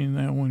should have seen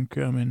that one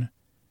coming.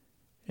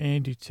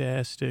 Andy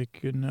Tastic,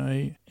 good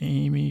night.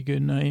 Amy,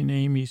 good night. And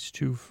Amy's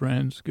two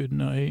friends, good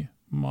night.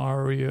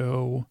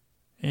 Mario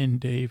and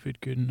David,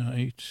 good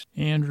night.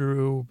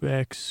 Andrew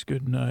Bex,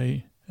 good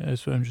night.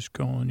 That's what I'm just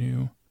calling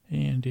you.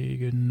 Andy,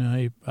 good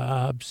night.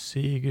 Bob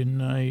C, good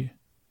night.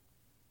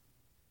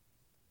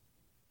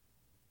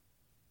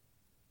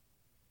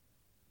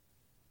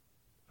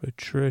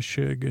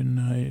 Patricia, good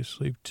night.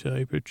 Sleep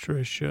tight,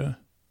 Patricia.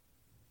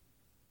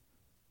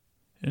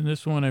 And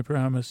this one, I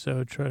promised I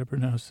would try to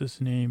pronounce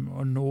this name.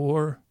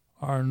 Arnor,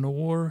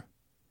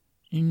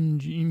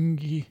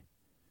 Ingi,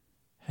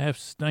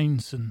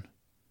 Hafsteinson.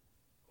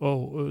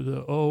 Oh,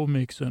 the O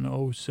makes an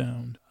O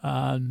sound.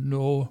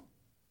 Arnor.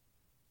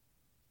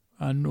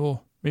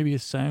 Maybe a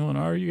silent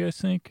R, you guys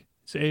think?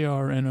 It's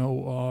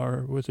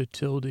Arnor with a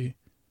tilde.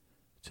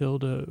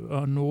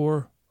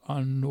 Arnor,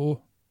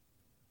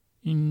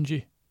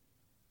 Ingi,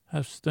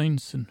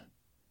 Hafsteinson.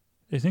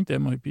 I think that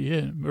might be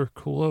it. Or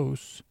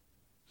close.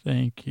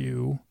 Thank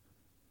you.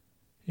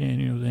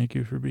 And, thank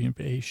you for being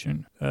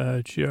patient.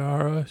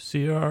 Ciara.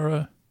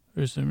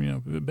 There's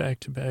some,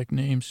 back-to-back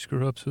names,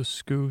 screw-ups with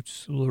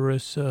Scoots.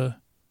 Larissa.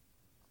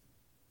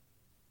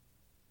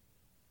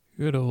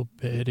 Good old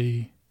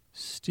Betty.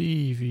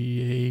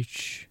 Stevie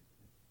H.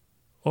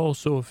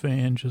 Also a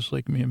fan, just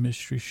like me, a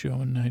mystery show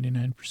and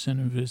 99%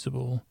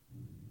 Invisible.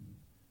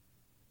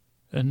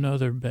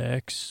 Another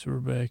Bex,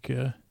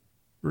 Rebecca.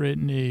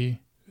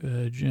 Brittany.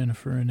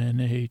 Jennifer and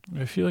N8.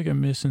 I feel like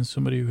I'm missing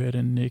somebody who had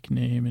a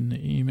nickname in the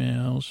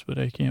emails, but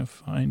I can't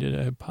find it.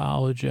 I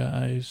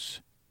apologize.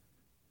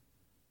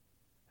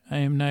 I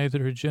am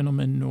neither a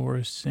gentleman nor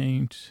a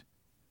saint.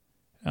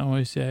 I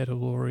always had a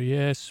Lori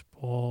S.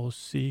 Paul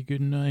C. Good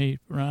night.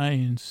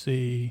 Brian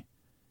C.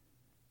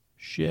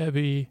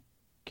 Chevy.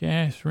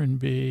 Catherine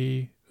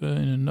B. In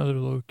another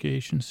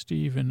location,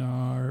 Stephen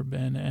R.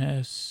 Ben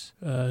S.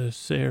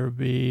 Sarah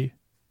B.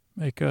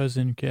 My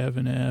cousin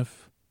Kevin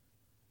F.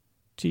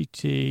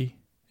 TT.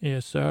 Yeah,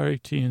 sorry,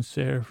 T and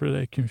Sarah, for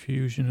that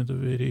confusion of the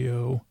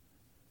video.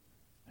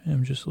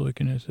 I'm just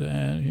looking at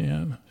that.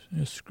 Yeah,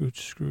 I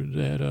screwed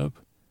that up.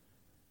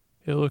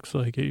 It looks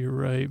like it, you're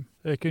right.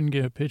 I couldn't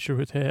get a picture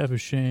with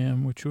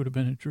Havisham, which would have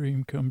been a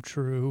dream come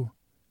true.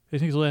 I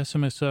think the last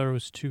time I saw her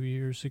was 2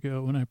 years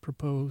ago when I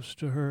proposed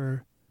to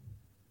her.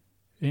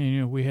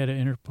 And, we had an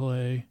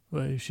interplay.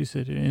 But she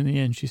said, in the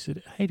end,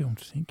 I don't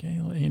think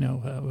you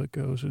know how it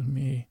goes with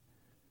me.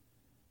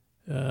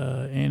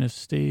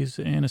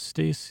 Anastasia,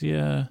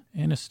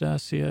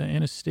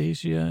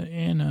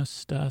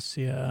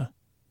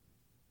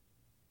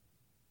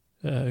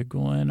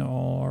 Glenn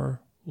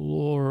R,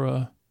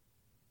 Laura,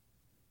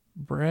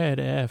 Brad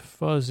F,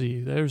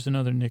 Fuzzy. There's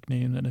another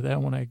nickname.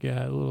 That one I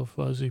got, a little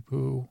Fuzzy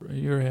Poo.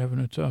 You're having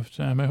a tough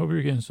time. I hope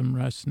you're getting some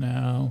rest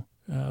now.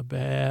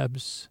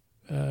 Babs,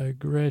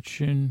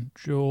 Gretchen,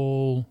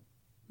 Joel.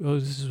 Oh,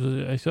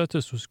 I thought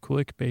this was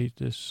clickbait,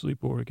 this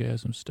sleep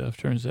orgasm stuff.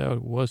 Turns out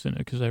it wasn't,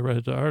 because I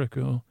read the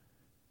article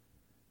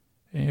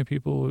and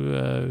people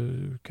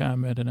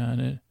commented on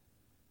it.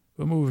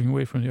 But moving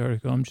away from the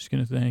article, I'm just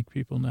going to thank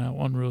people now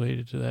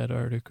unrelated to that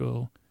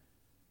article.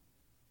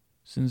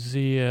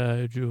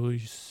 Cynthia, Julie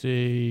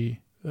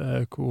C.,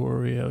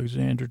 Corey,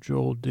 Alexander,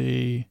 Joel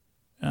D.,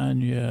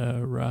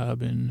 Anya,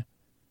 Robin,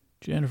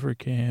 Jennifer,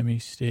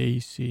 Cammie,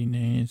 Stacy,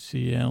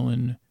 Nancy,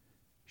 Ellen,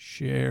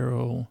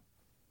 Cheryl,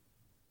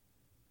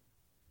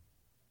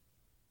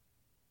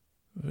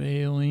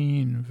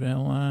 Valine.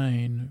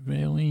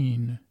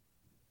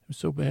 I'm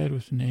so bad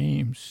with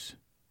names.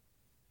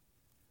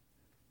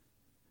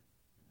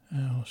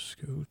 Oh,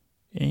 Scoot.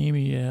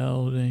 Amy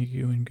L., thank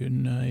you and good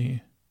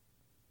night.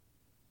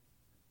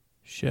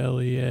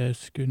 Shelly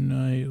S., good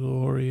night.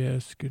 Lori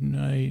S., good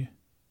night.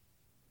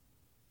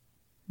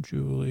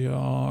 Julie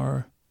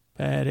R.,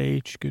 Pat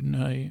H., good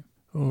night.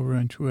 Over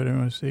on Twitter, I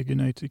want to say good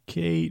night to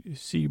Kate,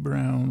 C.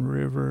 Brown,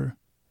 River,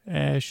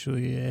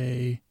 Ashley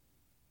A.,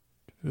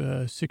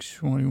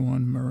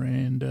 621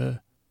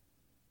 Miranda,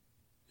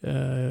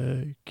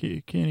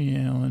 Kenny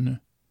Allen,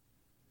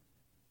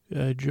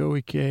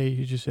 Joey K.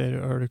 You just had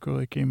an article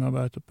that came out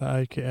about the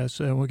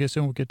podcast. I guess I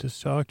won't get to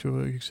talk to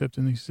it except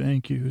in these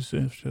thank yous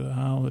after the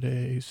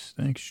holidays.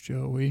 Thanks,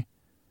 Joey.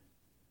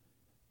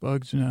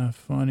 Bugs Not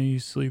Funny,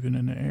 sleeping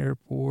in the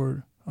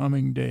airport,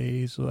 humming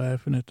days,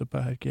 laughing at the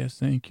podcast.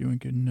 Thank you and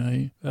good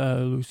night.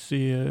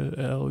 Lucia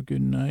L.,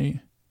 good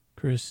night.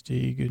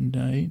 Christy, good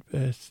night.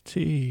 Beth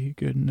T.,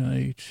 good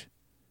night.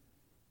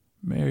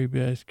 Mary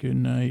Beth, good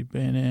night.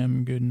 Ben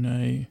M., good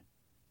night.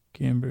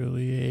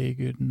 Kimberly A.,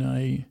 good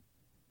night.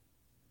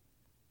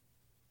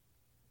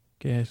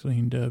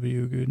 Kathleen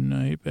W., good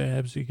night.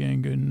 Babs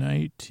again, good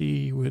night.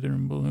 T. Wither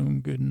and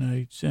Bloom, good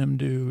night. Sem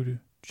Dude,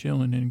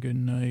 chillin' in, good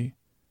night.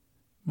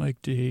 Mike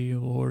D.,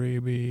 Lori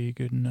B.,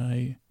 good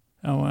night.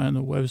 On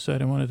the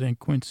website, I want to thank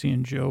Quincy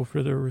and Joe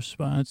for their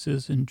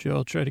responses. And Joe,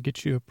 I'll try to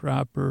get you a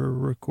proper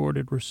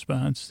recorded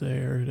response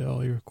there to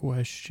all your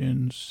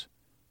questions.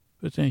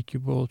 But thank you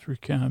both for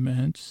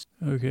comments.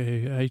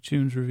 Okay,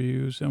 iTunes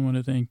reviews. I want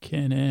to thank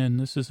Ken N.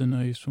 This is a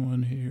nice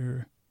one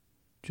here.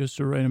 Just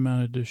the right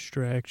amount of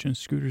distraction.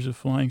 Scooters of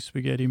flying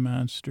spaghetti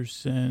monster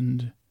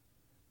send.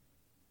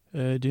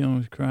 Dealing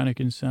with chronic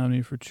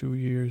insomnia for 2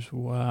 years.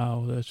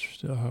 Wow,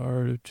 that's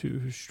hard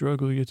to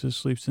struggle to get to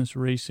sleep since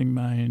racing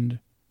mind.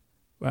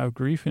 Wow,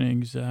 grief and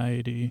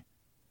anxiety.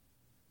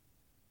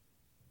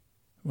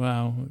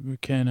 Wow,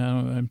 Ken,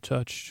 I'm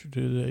touched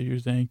that you're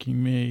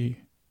thanking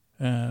me,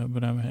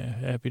 but I'm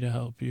happy to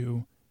help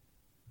you.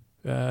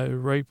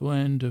 Right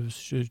blend of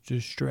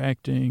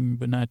distracting,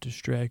 but not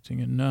distracting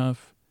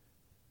enough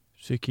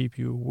to keep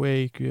you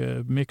awake.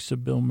 Mix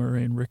of Bill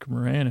Murray and Rick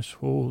Moranis.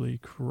 Holy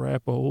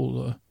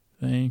crapola.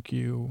 Thank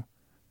you.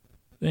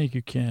 Thank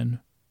you, Ken.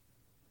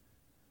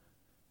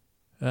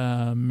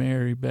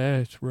 Mary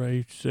Beth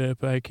writes,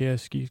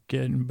 podcast keeps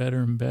getting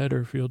better and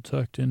better. Feel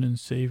tucked in and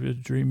safe at a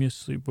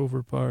dreamiest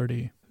sleepover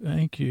party.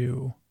 Thank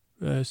you.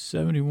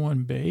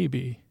 71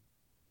 Baby.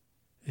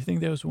 I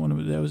think that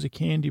was a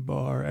candy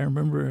bar. I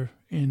remember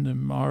in the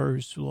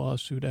Mars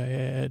lawsuit I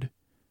had.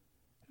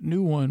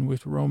 New one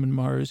with Roman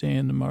Mars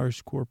and the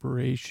Mars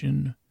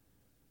Corporation.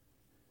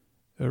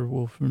 Or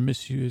Wolf for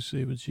misuse.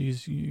 It was,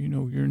 geez,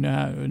 you're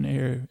not an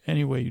heir.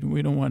 Anyway,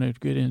 we don't want to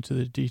get into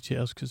the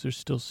details because they're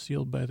still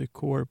sealed by the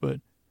court.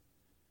 But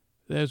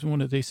that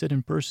was they said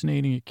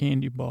impersonating a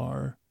candy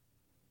bar.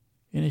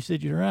 And they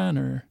said, Your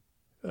Honor,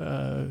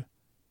 it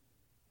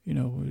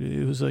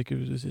was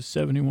a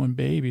 71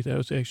 Baby. That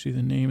was actually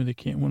the name of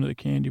one of the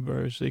candy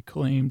bars they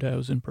claimed I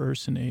was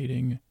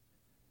impersonating.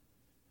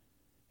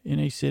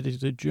 And they said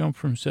it's a jump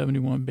from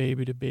 71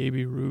 Baby to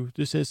Baby Ruth.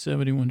 This has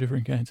 71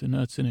 different kinds of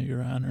nuts in it,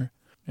 Your Honor.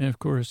 And, of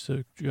course,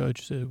 the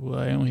judge said, well,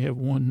 I only have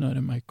one nut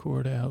in my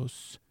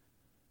courthouse.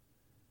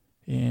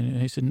 And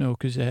I said, no,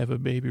 because I have a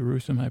Baby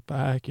Ruth in my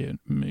pocket,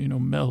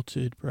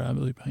 melted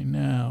probably by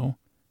now.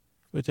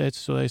 But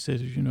so I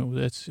said,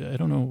 I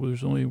don't know,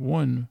 there's only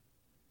one.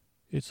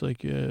 It's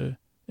like, and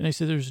I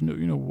said, there's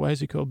no, why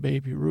is it called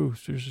Baby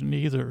Ruth? There's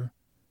neither.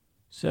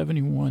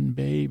 71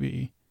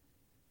 Baby.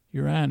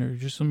 Your Honor,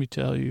 just let me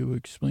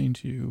explain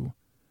to you,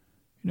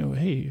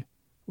 hey,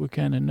 what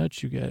kind of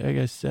nuts you got? I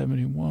got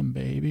 71,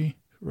 baby,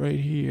 right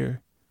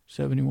here.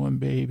 71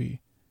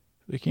 Baby.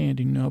 The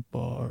candy nut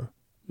bar.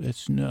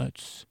 That's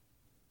nuts.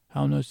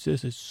 How nuts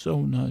is it? It's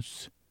so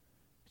nuts.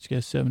 It's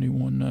got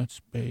 71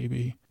 nuts,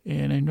 baby.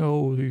 And I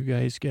know you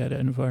guys got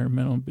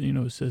environmental,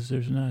 it says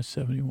there's not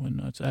 71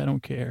 nuts. I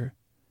don't care.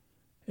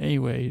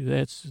 Anyway,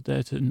 that's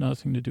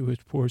nothing to do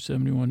with poor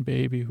 71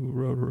 Baby who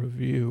wrote a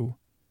review.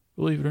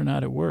 Believe it or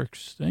not, it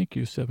works. Thank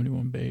you,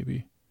 71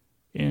 Baby.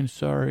 And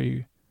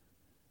sorry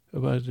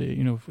about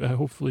the,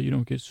 hopefully you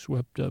don't get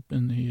swept up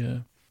in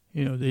the,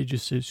 they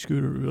just said,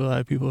 Scooter, a lot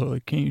of people are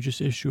like, can't you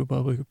just issue a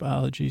public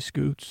apology,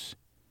 Scoots?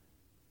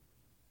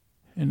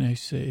 And I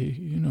say,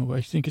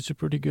 I think it's a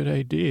pretty good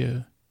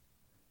idea.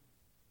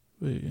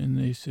 And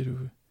they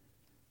said,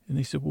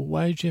 well,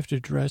 why did you have to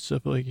dress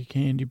up like a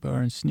candy bar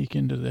and sneak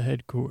into the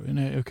headquarters? And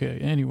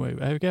anyway,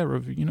 I've got a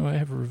review, I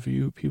have a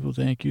review. People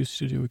thank you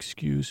to do,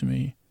 excuse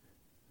me.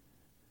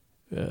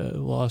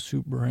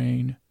 Lawsuit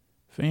brain.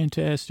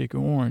 Fantastic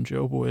Orange.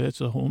 Oh boy,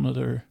 that's a whole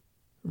nother.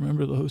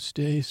 Remember those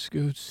days,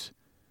 Scoots?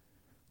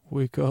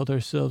 We called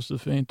ourselves the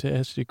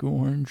Fantastic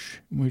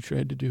Orange. And we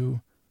tried to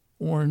do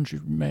orange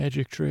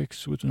magic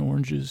tricks with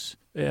oranges.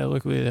 Yeah,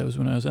 luckily that was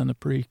when I was on the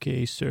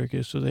pre-K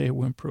circuit, so they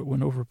went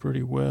over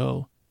pretty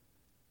well.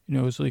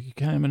 It was like a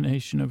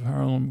combination of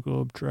Harlem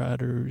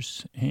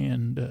Globetrotters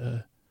and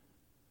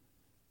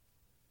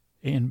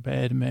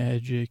bad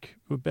magic,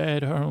 but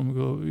bad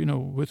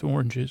Harlem with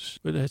oranges.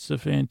 But that's the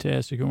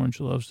Fantastic Orange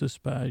loves this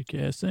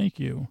podcast. Thank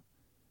you.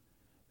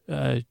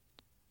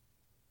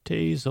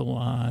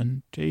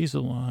 Tay-Salon,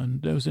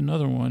 that was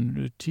another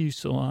one,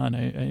 T-Salon.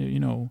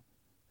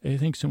 I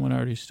think someone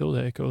already stole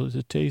that code. It's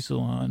a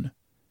Tay-Salon.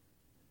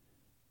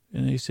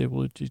 And they said,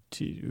 well,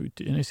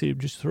 and I said,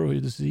 just throw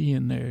the Z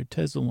in there,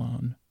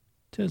 Tezalon.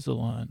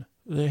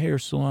 The hair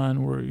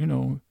salon where,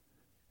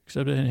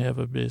 except I didn't have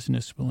a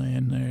business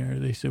plan there.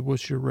 They said,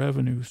 what's your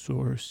revenue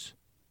source?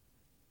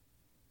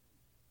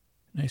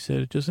 And I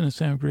said, doesn't it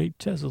sound great?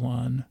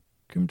 Tezalon.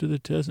 Come to the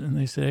Tezalon. And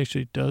they said,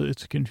 actually, it does.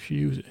 It's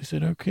confused. I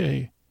said,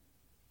 okay,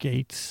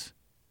 Gates,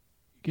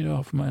 get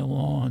off my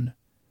lawn.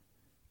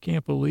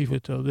 Can't believe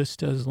it, though. This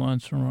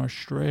Tezalon's from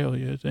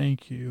Australia.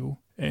 Thank you.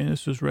 And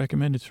this was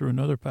recommended through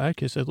another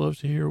podcast. I'd love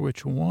to hear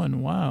which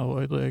one. Wow.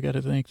 I got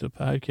to thank the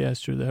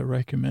podcaster that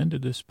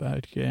recommended this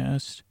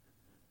podcast.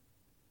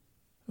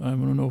 I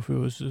don't know if it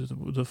was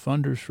the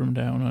funders from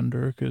Down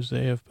Under because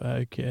they have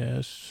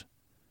podcasts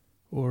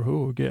or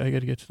who. I got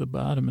to get to the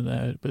bottom of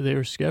that. But they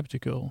were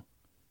skeptical.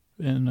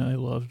 and I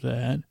loved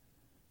that.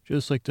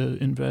 Just like the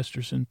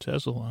investors in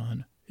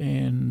Tesla.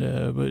 And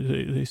but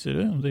they said,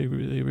 oh, they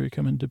were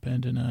becoming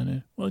dependent on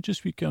it. Well,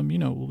 just become,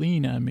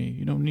 lean on me.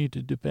 You don't need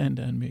to depend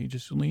on me.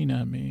 Just lean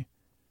on me.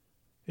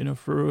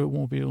 For it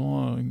won't be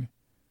long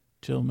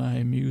till my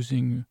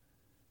amusements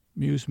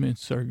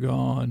are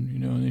gone.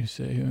 And they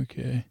say,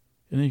 okay,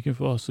 and then you can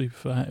fall asleep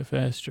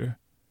faster.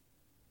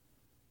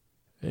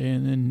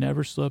 And then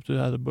Never Slept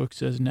Without a Book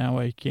says, now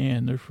I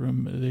can.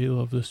 They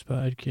love this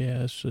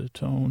podcast, the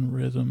tone,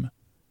 rhythm.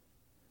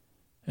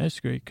 That's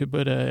great.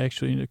 But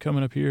actually,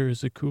 coming up here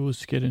is the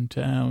coolest kid in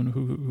town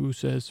who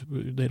says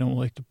they don't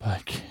like the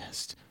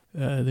podcast.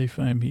 They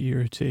find me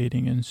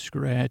irritating and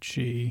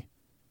scratchy.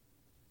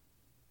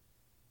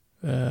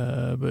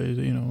 But,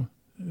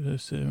 they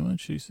say, well,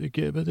 she's a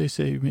kid. But they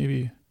say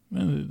maybe,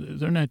 well,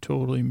 they're not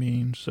totally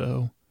mean,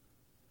 so...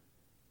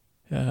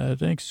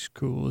 thanks,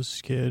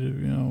 coolest kid,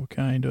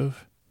 kind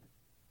of.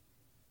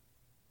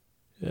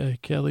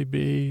 Kelly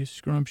B,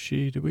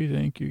 Scrumpshy, did we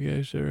thank you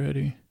guys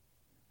already?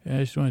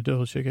 I just want to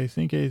double check. I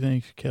think I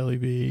thanked Kelly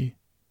B,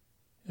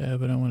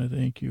 but I want to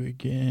thank you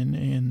again.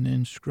 And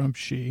then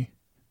Scrumpshy,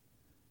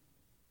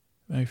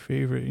 my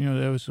favorite.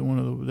 That was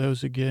that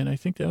was again. I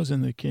think that was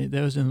when the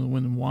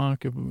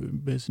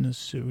Wonka business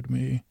sued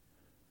me.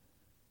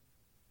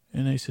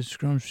 And I said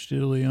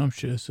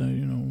scrumptious.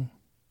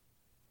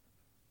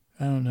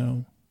 I don't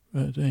know,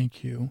 but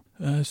thank you.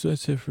 So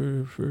that's it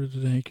for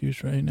the thank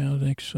yous right now. Thanks so